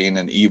writing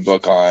an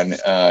ebook on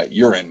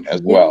urine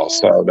as well.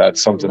 So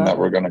that's something that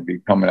we're going to be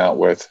coming out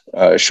with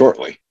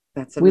shortly.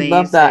 That's amazing. We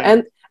love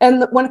that.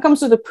 And when it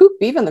comes to the poop,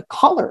 even the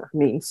color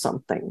means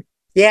something.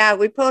 Yeah,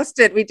 we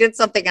did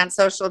something on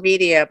social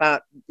media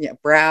about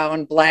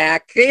brown,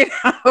 black,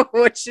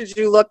 what should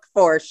you look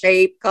for?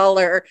 Shape,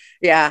 color.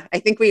 Yeah, I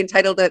think we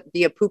entitled it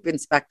Be a Poop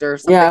Inspector.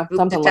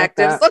 Something detective, like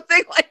that.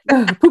 Something like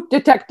that. Poop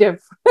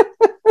detective.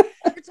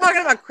 You're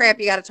talking about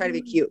crap, you got to try to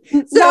be cute.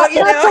 So,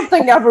 not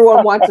something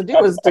everyone wants to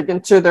do is dig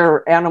into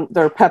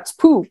their pet's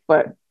poop,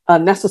 but a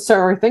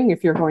necessary thing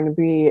if you're going to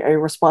be a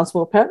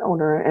responsible pet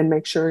owner and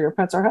make sure your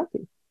pets are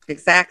healthy.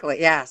 Exactly.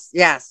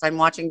 Yes. I'm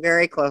watching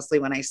very closely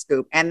when I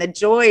scoop. And the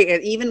joy,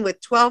 even with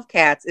 12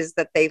 cats, is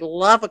that they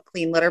love a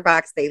clean litter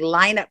box. They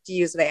line up to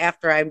use it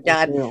after I'm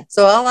done.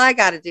 So all I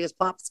got to do is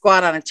plop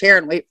squat on a chair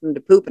and wait for them to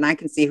poop, and I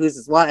can see whose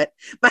is what.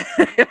 But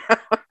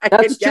I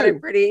can get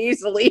it pretty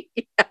easily.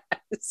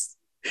 Yes.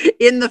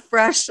 In the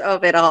fresh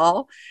of it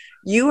all.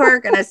 You are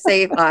going to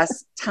save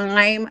us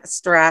time,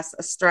 stress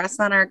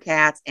on our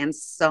cats, and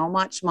so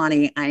much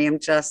money. I am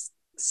just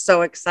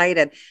so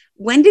excited.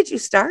 When did you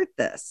start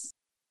this?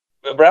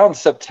 Around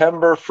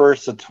September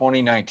 1st of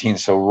 2019,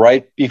 so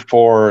right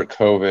before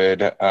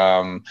COVID.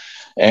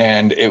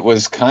 And it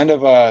was kind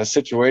of a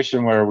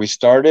situation where we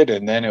started,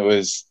 and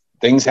then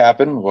things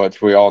happened,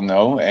 which we all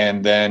know.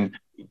 And then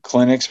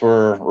clinics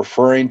were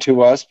referring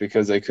to us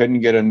because they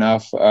couldn't get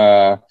enough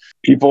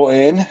people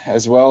in,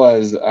 as well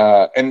as,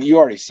 and you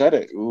already said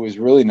it, it was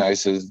really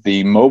nice, is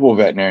the mobile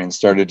veterinarians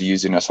started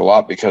using us a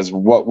lot, because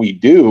what we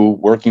do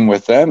working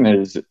with them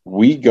is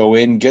we go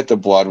in, get the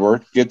blood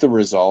work, get the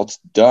results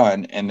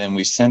done, and then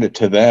we send it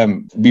to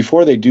them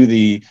before they do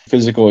the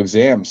physical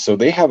exam. So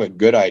they have a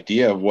good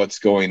idea of what's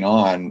going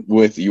on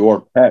with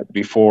your pet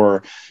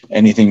before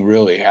anything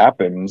really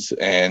happens.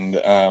 And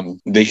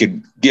they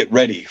could get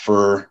ready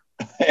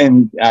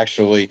and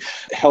actually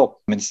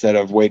help instead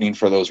of waiting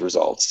for those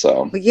results.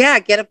 So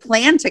get a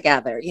plan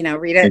together.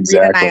 Rita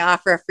and I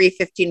offer a free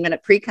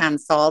 15-minute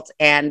pre-consult,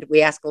 and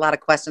we ask a lot of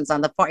questions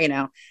on the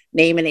phone,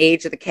 name and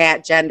age of the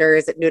cat, gender,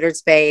 is it neutered,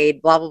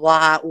 spayed, blah, blah,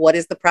 blah. What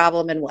is the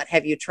problem and what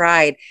have you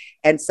tried?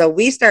 And so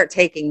we start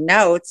taking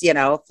notes,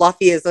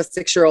 Fluffy is a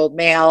 6-year-old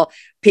male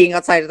peeing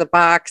outside of the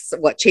box.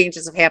 What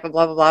changes have happened,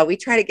 blah, blah, blah. We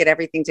try to get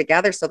everything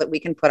together so that we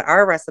can put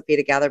our recipe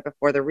together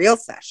before the real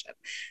session.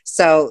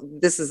 So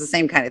this is the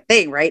same kind of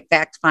thing, right?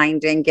 Fact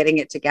finding, getting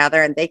it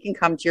together, and they can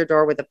come to your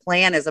door with a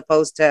plan as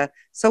opposed to,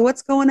 so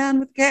what's going on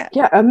with the cat?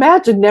 Yeah.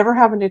 Imagine never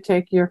having to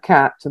take your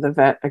cat to the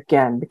vet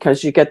again,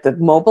 because you get the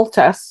mobile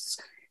tests.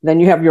 Then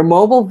you have your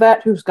mobile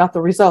vet who's got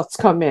the results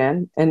come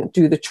in and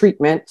do the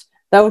treatment.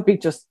 That would be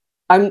just,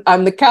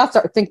 the cats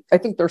I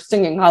think they're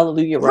singing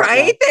hallelujah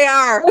right now. They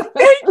are.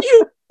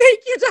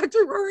 Thank you,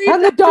 Dr. Rory.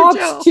 And the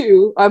dogs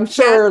too. I'm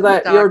sure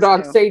that your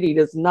dog Sadie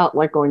does not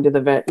like going to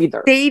the vet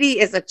either. Sadie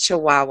is a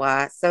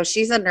Chihuahua, so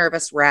she's a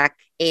nervous wreck,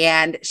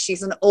 and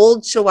she's an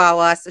old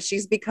Chihuahua, so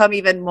she's become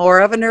even more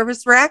of a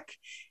nervous wreck.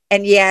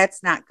 And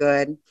it's not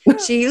good.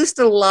 She used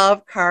to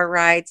love car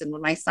rides. And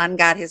when my son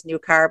got his new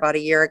car about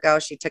a year ago,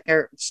 she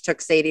took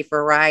Sadie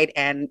for a ride,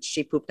 and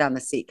she pooped on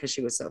the seat because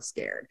she was so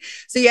scared.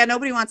 So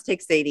nobody wants to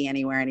take Sadie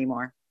anywhere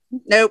anymore.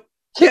 Nope.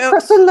 Take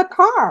Chris in the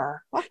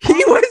car. He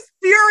was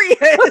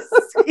furious.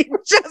 He'd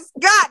just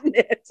gotten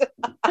it.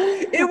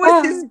 It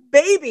was his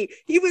baby.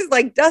 He was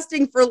like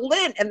dusting for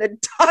lint, and the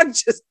dog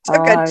just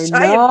took a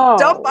giant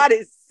dump on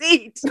his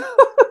seat.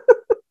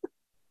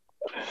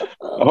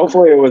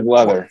 Hopefully it was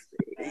leather.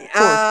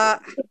 I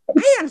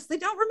honestly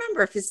don't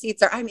remember if his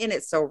seats are. I'm in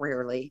it so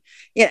rarely.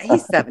 Yeah,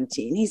 he's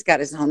 17. He's got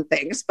his own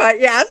things. But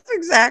yes,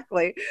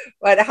 exactly.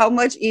 But how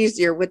much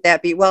easier would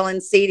that be? Well,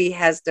 and Sadie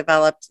has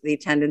developed the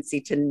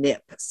tendency to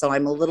nip. So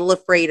I'm a little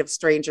afraid of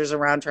strangers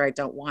around her. I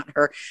don't want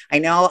her. I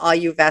know all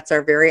you vets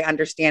are very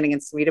understanding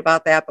and sweet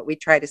about that, but we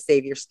try to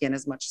save your skin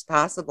as much as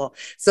possible.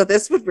 So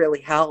this would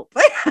really help.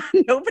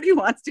 Nobody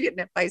wants to get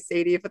nipped by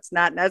Sadie if it's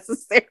not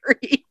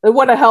necessary. It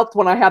would have helped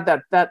when I had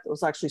that vet that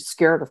was actually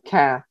scared of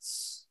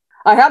cats.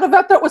 I had a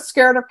vet that was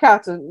scared of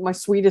cats, and my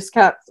sweetest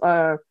cat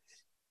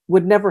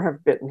would never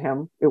have bitten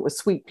him. It was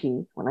Sweet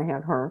Pea when I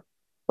had her.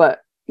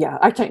 But yeah,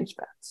 I changed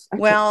vets.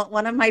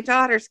 One of my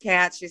daughter's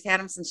cats, she's had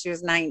him since she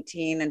was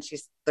 19 and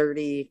she's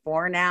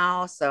 34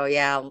 now. So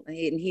yeah,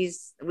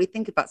 we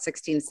think about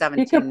 16,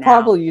 17 He could now.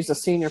 probably use a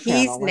senior panel.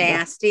 He's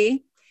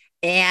nasty.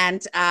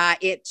 And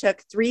it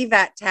took 3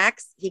 vet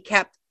techs. He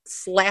kept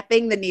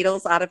slapping the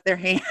needles out of their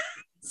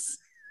hands.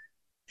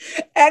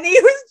 And he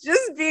was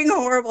just being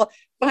horrible.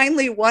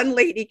 Finally, one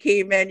lady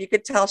came in. You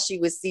could tell she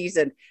was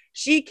seasoned.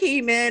 She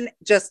came in,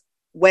 just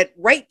went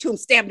right to him,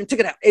 stabbed him,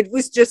 took it out. It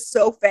was just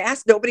so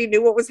fast. Nobody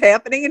knew what was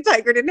happening, and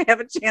Tiger didn't have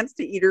a chance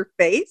to eat her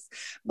face.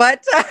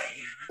 But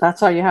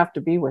that's how you have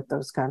to be with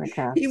those kind of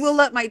cats. He will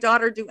let my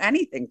daughter do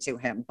anything to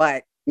him.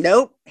 But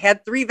nope,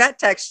 had 3 vet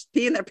techs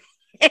pee in their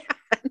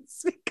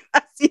pants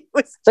because he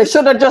was. They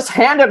should have just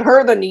handed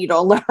her the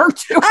needle, let her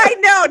do it. I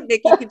know,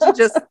 Nikki. Could you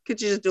just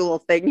do a little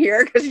thing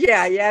here? Because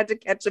yeah, you had to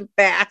catch him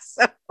fast.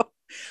 So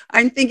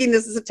I'm thinking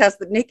this is a test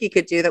that Nikki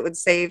could do that would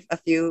save a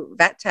few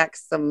vet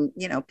techs some,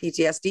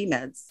 PTSD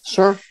meds.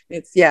 Sure.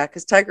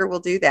 Because Tiger will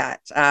do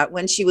that.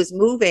 When she was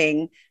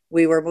moving,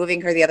 we were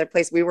moving her the other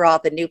place. We were all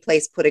at the new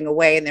place putting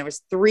away, and there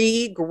was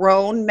 3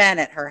 grown men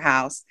at her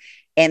house,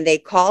 and they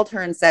called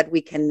her and said,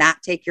 "We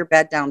cannot take your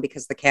bed down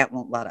because the cat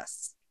won't let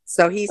us."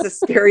 So he's a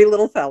scary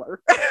little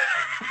feller.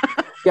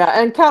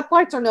 Yeah, and cat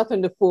bites are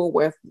nothing to fool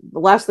with. The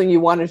last thing you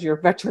want is your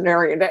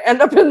veterinarian to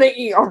end up in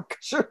the ER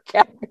because your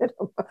cat bit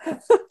him.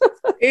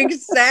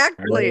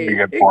 Exactly. Really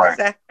good point.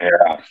 Exactly.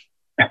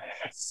 Yeah.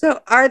 So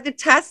are the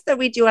tests that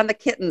we do on the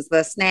kittens,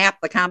 the SNAP,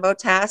 the combo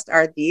test,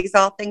 are these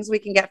all things we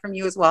can get from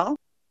you as well?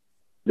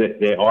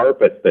 They are,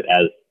 but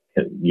as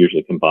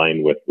usually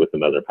combined with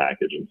another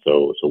package. And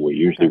so we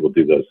usually will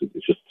do those.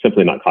 It's just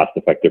simply not cost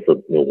effective for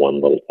one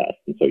little test.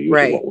 And so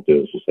usually what we'll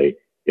do is we'll say,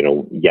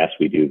 yes,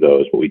 we do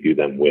those, but we do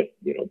them with,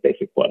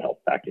 basic blood health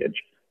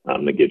package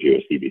that gives you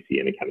a CBC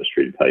and a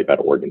chemistry to tell you about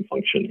organ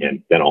function,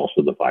 and then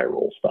also the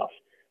viral stuff,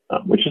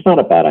 which is not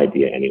a bad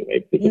idea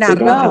anyway, because if they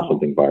don't have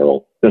something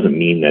viral, doesn't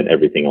mean that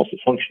everything else is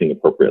functioning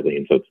appropriately.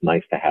 And so it's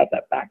nice to have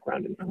that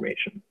background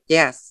information.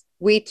 Yes.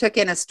 We took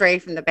in a stray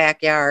from the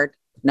backyard,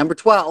 number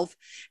 12,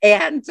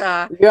 and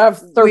you have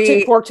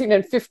 13, 14,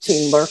 and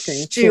 15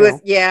 lurking. She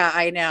was, yeah,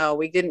 I know.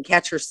 We didn't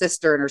catch her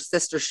sister, and her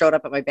sister showed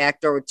up at my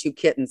back door with 2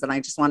 kittens, and I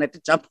just wanted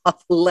to jump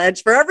off the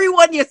ledge for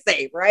everyone you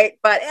save, right?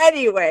 But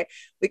anyway,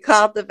 we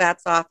called the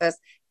vet's office.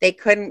 They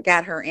couldn't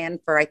get her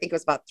in for, I think it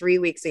was about 3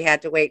 weeks. We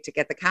had to wait to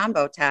get the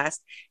combo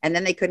test, and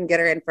then they couldn't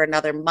get her in for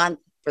another month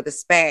for the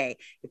spay.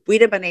 If we'd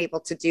have been able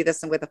to do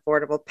this and with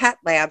Affordable Pet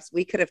Labs,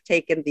 we could have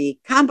taken the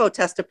combo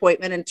test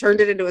appointment and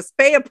turned it into a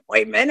spay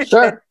appointment and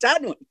been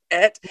done with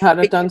it. Had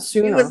it done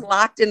sooner. She was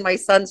locked in my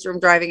son's room,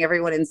 driving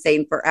everyone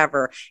insane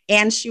forever.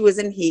 And she was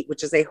in heat,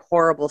 which is a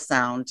horrible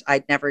sound.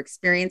 I'd never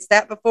experienced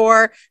that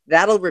before.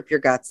 That'll rip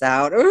your guts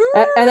out.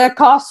 And it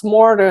costs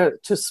more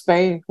to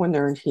spay when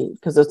they're in heat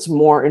because it's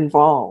more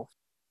involved.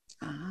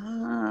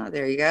 Ah,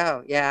 there you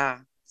go. Yeah.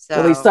 So,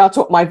 at least that's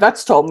what my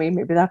vets told me.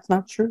 Maybe that's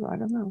not true. I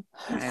don't know.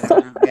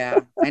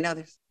 Yeah, I know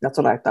this. That's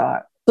what I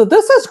thought. So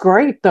this is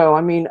great, though.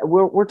 I mean,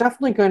 we're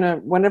definitely going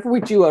to, whenever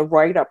we do a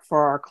write-up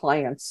for our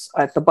clients,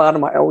 at the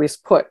bottom, I always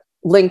put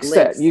links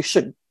that you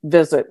should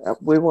visit.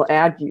 We will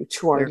add you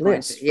to our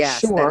list.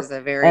 Yes, sure. That is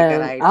a very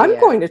good idea. I'm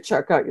going to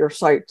check out your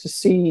site to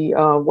see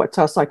what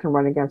tests I can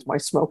run against my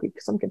Smokey,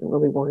 because I'm getting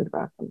really worried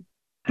about them.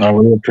 I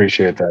really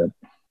appreciate that.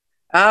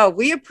 Oh,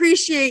 we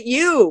appreciate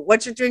you,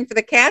 what you're doing for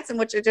the cats and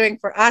what you're doing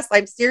for us.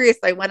 I'm serious.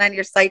 I went on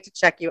your site to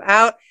check you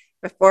out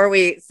before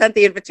we sent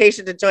the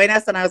invitation to join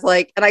us. And I was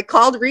like, and I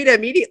called Rita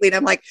immediately, and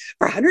I'm like,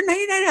 for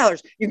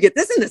 $199, you get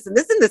this and this and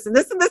this and this and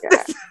this and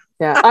this.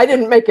 Yeah, I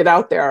didn't make it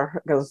out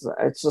there because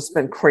it's just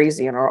been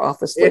crazy in our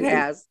office lately. It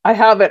has. I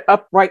have it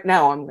up right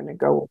now. I'm going to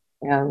go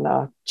and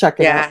check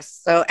it out.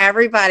 Yes. So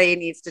everybody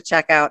needs to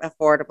check out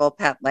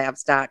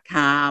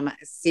affordablepetlabs.com,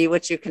 see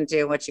what you can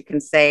do, what you can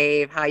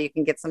save, how you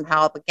can get some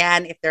help.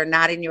 Again, if they're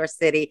not in your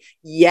city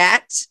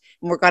yet,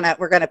 we're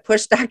gonna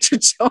push Dr.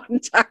 Joe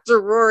and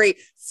Dr. Rory,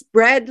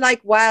 spread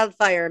like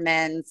wildfire,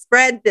 men,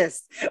 spread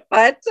this.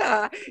 But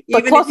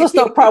the closest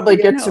they'll probably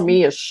get to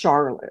me is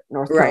Charlotte,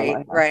 North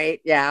Carolina. Right.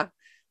 Yeah.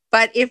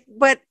 But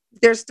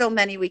there's still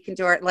many we can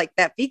do, like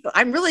that fecal.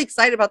 I'm really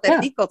excited about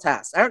that fecal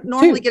test. I don't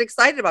normally get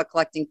excited about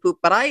collecting poop,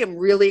 but I am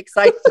really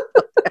excited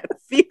about that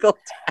fecal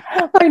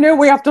test. I know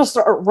we have to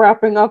start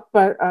wrapping up,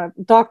 but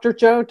Dr.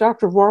 Joe,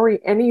 Dr. Rory,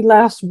 any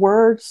last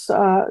words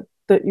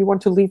that you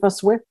want to leave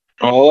us with?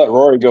 I'll let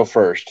Rory go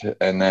first,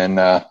 and then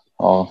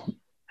I'll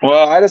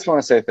Well, I just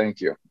want to say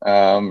thank you.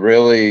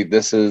 Really,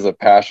 this is a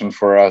passion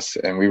for us,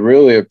 and we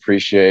really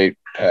appreciate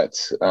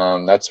pets.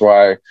 That's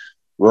why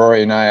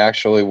Rory and I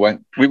actually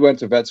went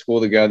to vet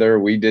school together.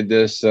 We did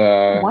this,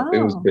 Wow. It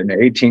was been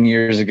 18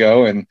 years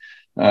ago. And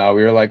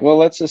we were like, well,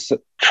 let's just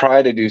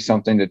try to do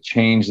something to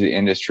change the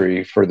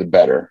industry for the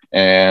better.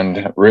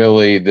 And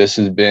really, this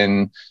has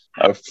been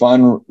a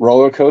fun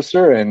roller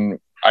coaster. And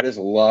I just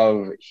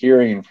love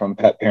hearing from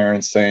pet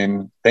parents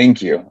saying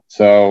thank you.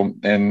 So,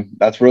 and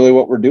that's really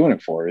what we're doing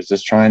it for, is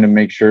just trying to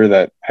make sure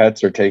that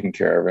pets are taken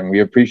care of. And we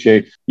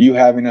appreciate you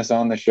having us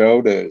on the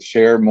show to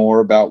share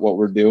more about what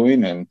we're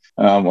doing, and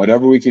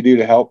whatever we could do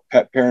to help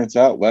pet parents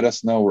out, let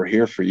us know. We're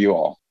here for you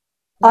all.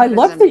 I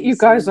love that you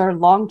guys are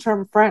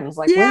long-term friends.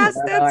 Like yes,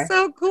 Linda that's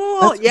so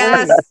cool. That's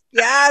yes, great.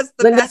 yes.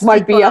 Linda's my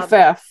BFF.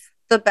 Club.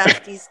 The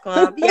Besties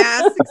Club.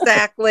 Yes,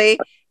 exactly.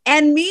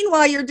 And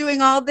meanwhile, you're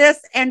doing all this,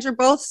 and you're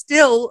both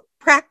still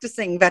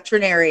practicing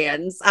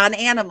veterinarians on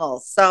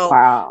animals. So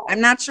wow.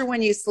 I'm not sure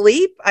when you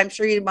sleep. I'm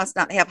sure you must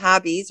not have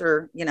hobbies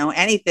or,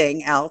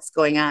 anything else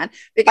going on.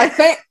 Because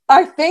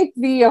I think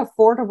the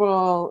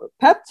affordable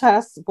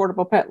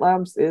pet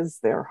labs is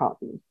their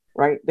hobby,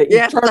 right? That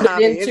you turn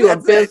it into a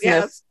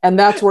business, and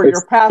that's where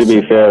you're passionate.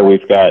 To be fair,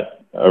 we've got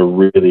a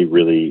really,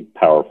 really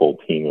powerful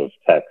team of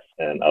techs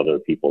and other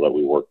people that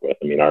we work with.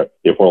 I mean,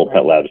 the Affordable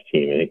Pet Labs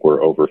team, I think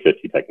we're over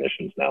 50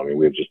 technicians now. I mean,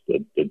 we have just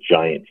a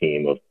giant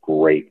team of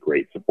great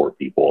support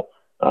people.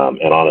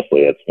 And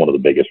honestly, that's one of the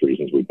biggest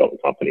reasons we built the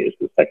company, is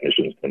because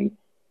technicians can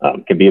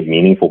be a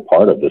meaningful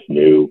part of this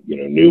new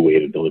way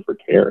to deliver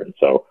care. And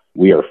so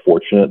we are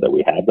fortunate that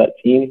we have that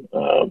team.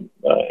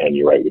 And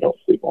you're right, we don't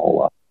sleep a whole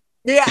lot.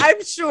 Yeah,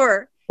 I'm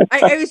sure.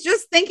 I was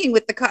just thinking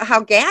with how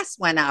gas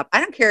went up.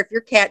 I don't care if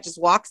your cat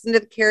just walks into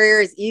the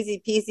carrier, is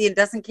easy peasy, and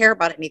doesn't care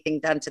about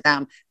anything done to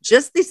them.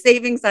 Just the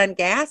savings on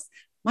gas.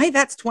 My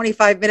vet's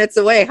 25 minutes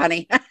away,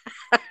 honey.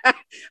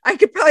 I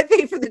could probably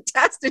pay for the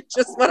test. It's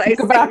just what I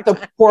think about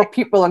the poor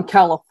people in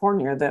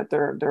California that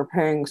they're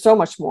paying so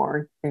much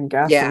more in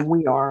gas than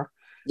we are.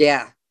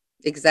 Yeah,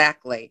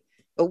 exactly.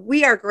 But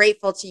we are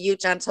grateful to you,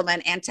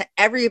 gentlemen, and to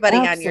everybody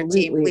on your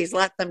team. Please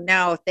let them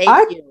know.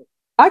 Thank you.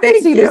 I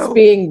can see this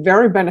being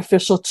very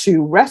beneficial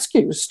to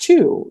rescues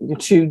too,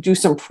 to do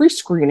some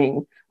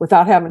pre-screening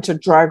without having to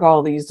drag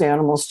all these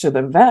animals to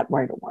the vet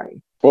right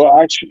away. Well,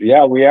 actually,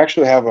 we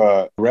actually have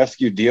a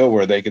rescue deal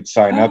where they could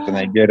sign up and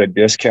they get a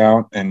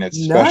discount, and it's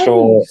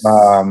special.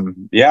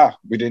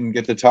 We didn't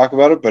get to talk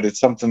about it, but it's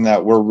something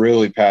that we're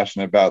really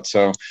passionate about.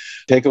 So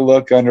take a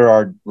look under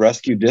our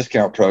rescue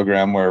discount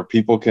program, where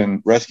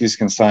rescues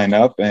can sign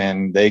up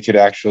and they could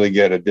actually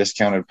get a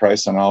discounted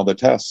price on all the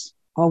tests.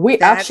 Well, we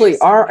actually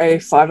are a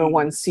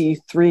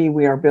 501c3.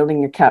 We are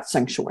building a cat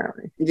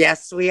sanctuary.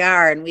 Yes, we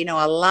are. And we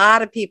know a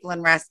lot of people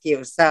in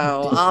rescue.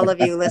 So all of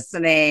you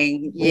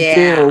listening,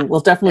 we'll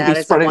definitely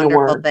be spreading the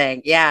word.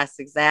 Thing. Yes,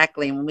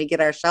 exactly. And when we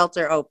get our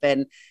shelter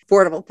open,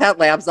 Affordable Pet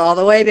Labs all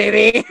the way,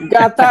 baby. You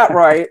got that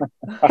right.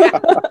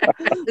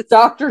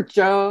 Dr.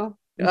 Joe,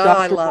 Dr.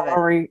 I love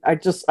Rory,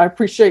 it. I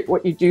appreciate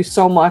what you do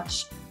so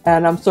much.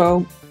 And I'm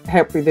so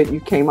happy that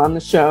you came on the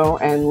show.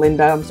 And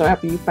Linda, I'm so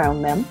happy you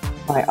found them.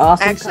 My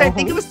awesome Actually, co-host. I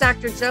think it was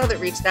Dr. Joe that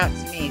reached out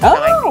to me. So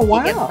I think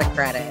he gets the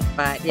credit.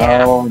 But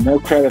Oh, no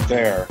credit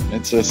there.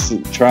 It's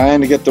just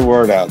trying to get the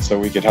word out so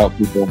we could help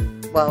people.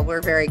 Well,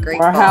 we're very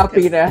grateful. We're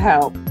happy to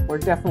help. We're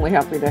definitely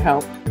happy to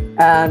help.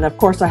 And of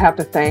course, I have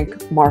to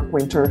thank Mark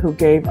Winter, who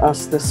gave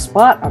us this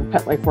spot on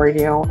Pet Life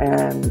Radio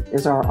and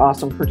is our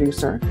awesome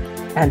producer.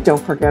 And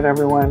don't forget,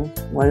 everyone,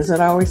 what does it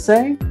always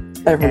say?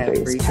 Every day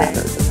is cat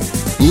day.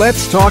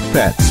 Let's Talk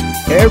Pets,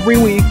 every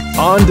week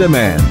on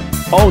demand,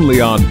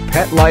 only on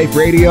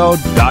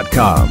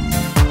PetLifeRadio.com.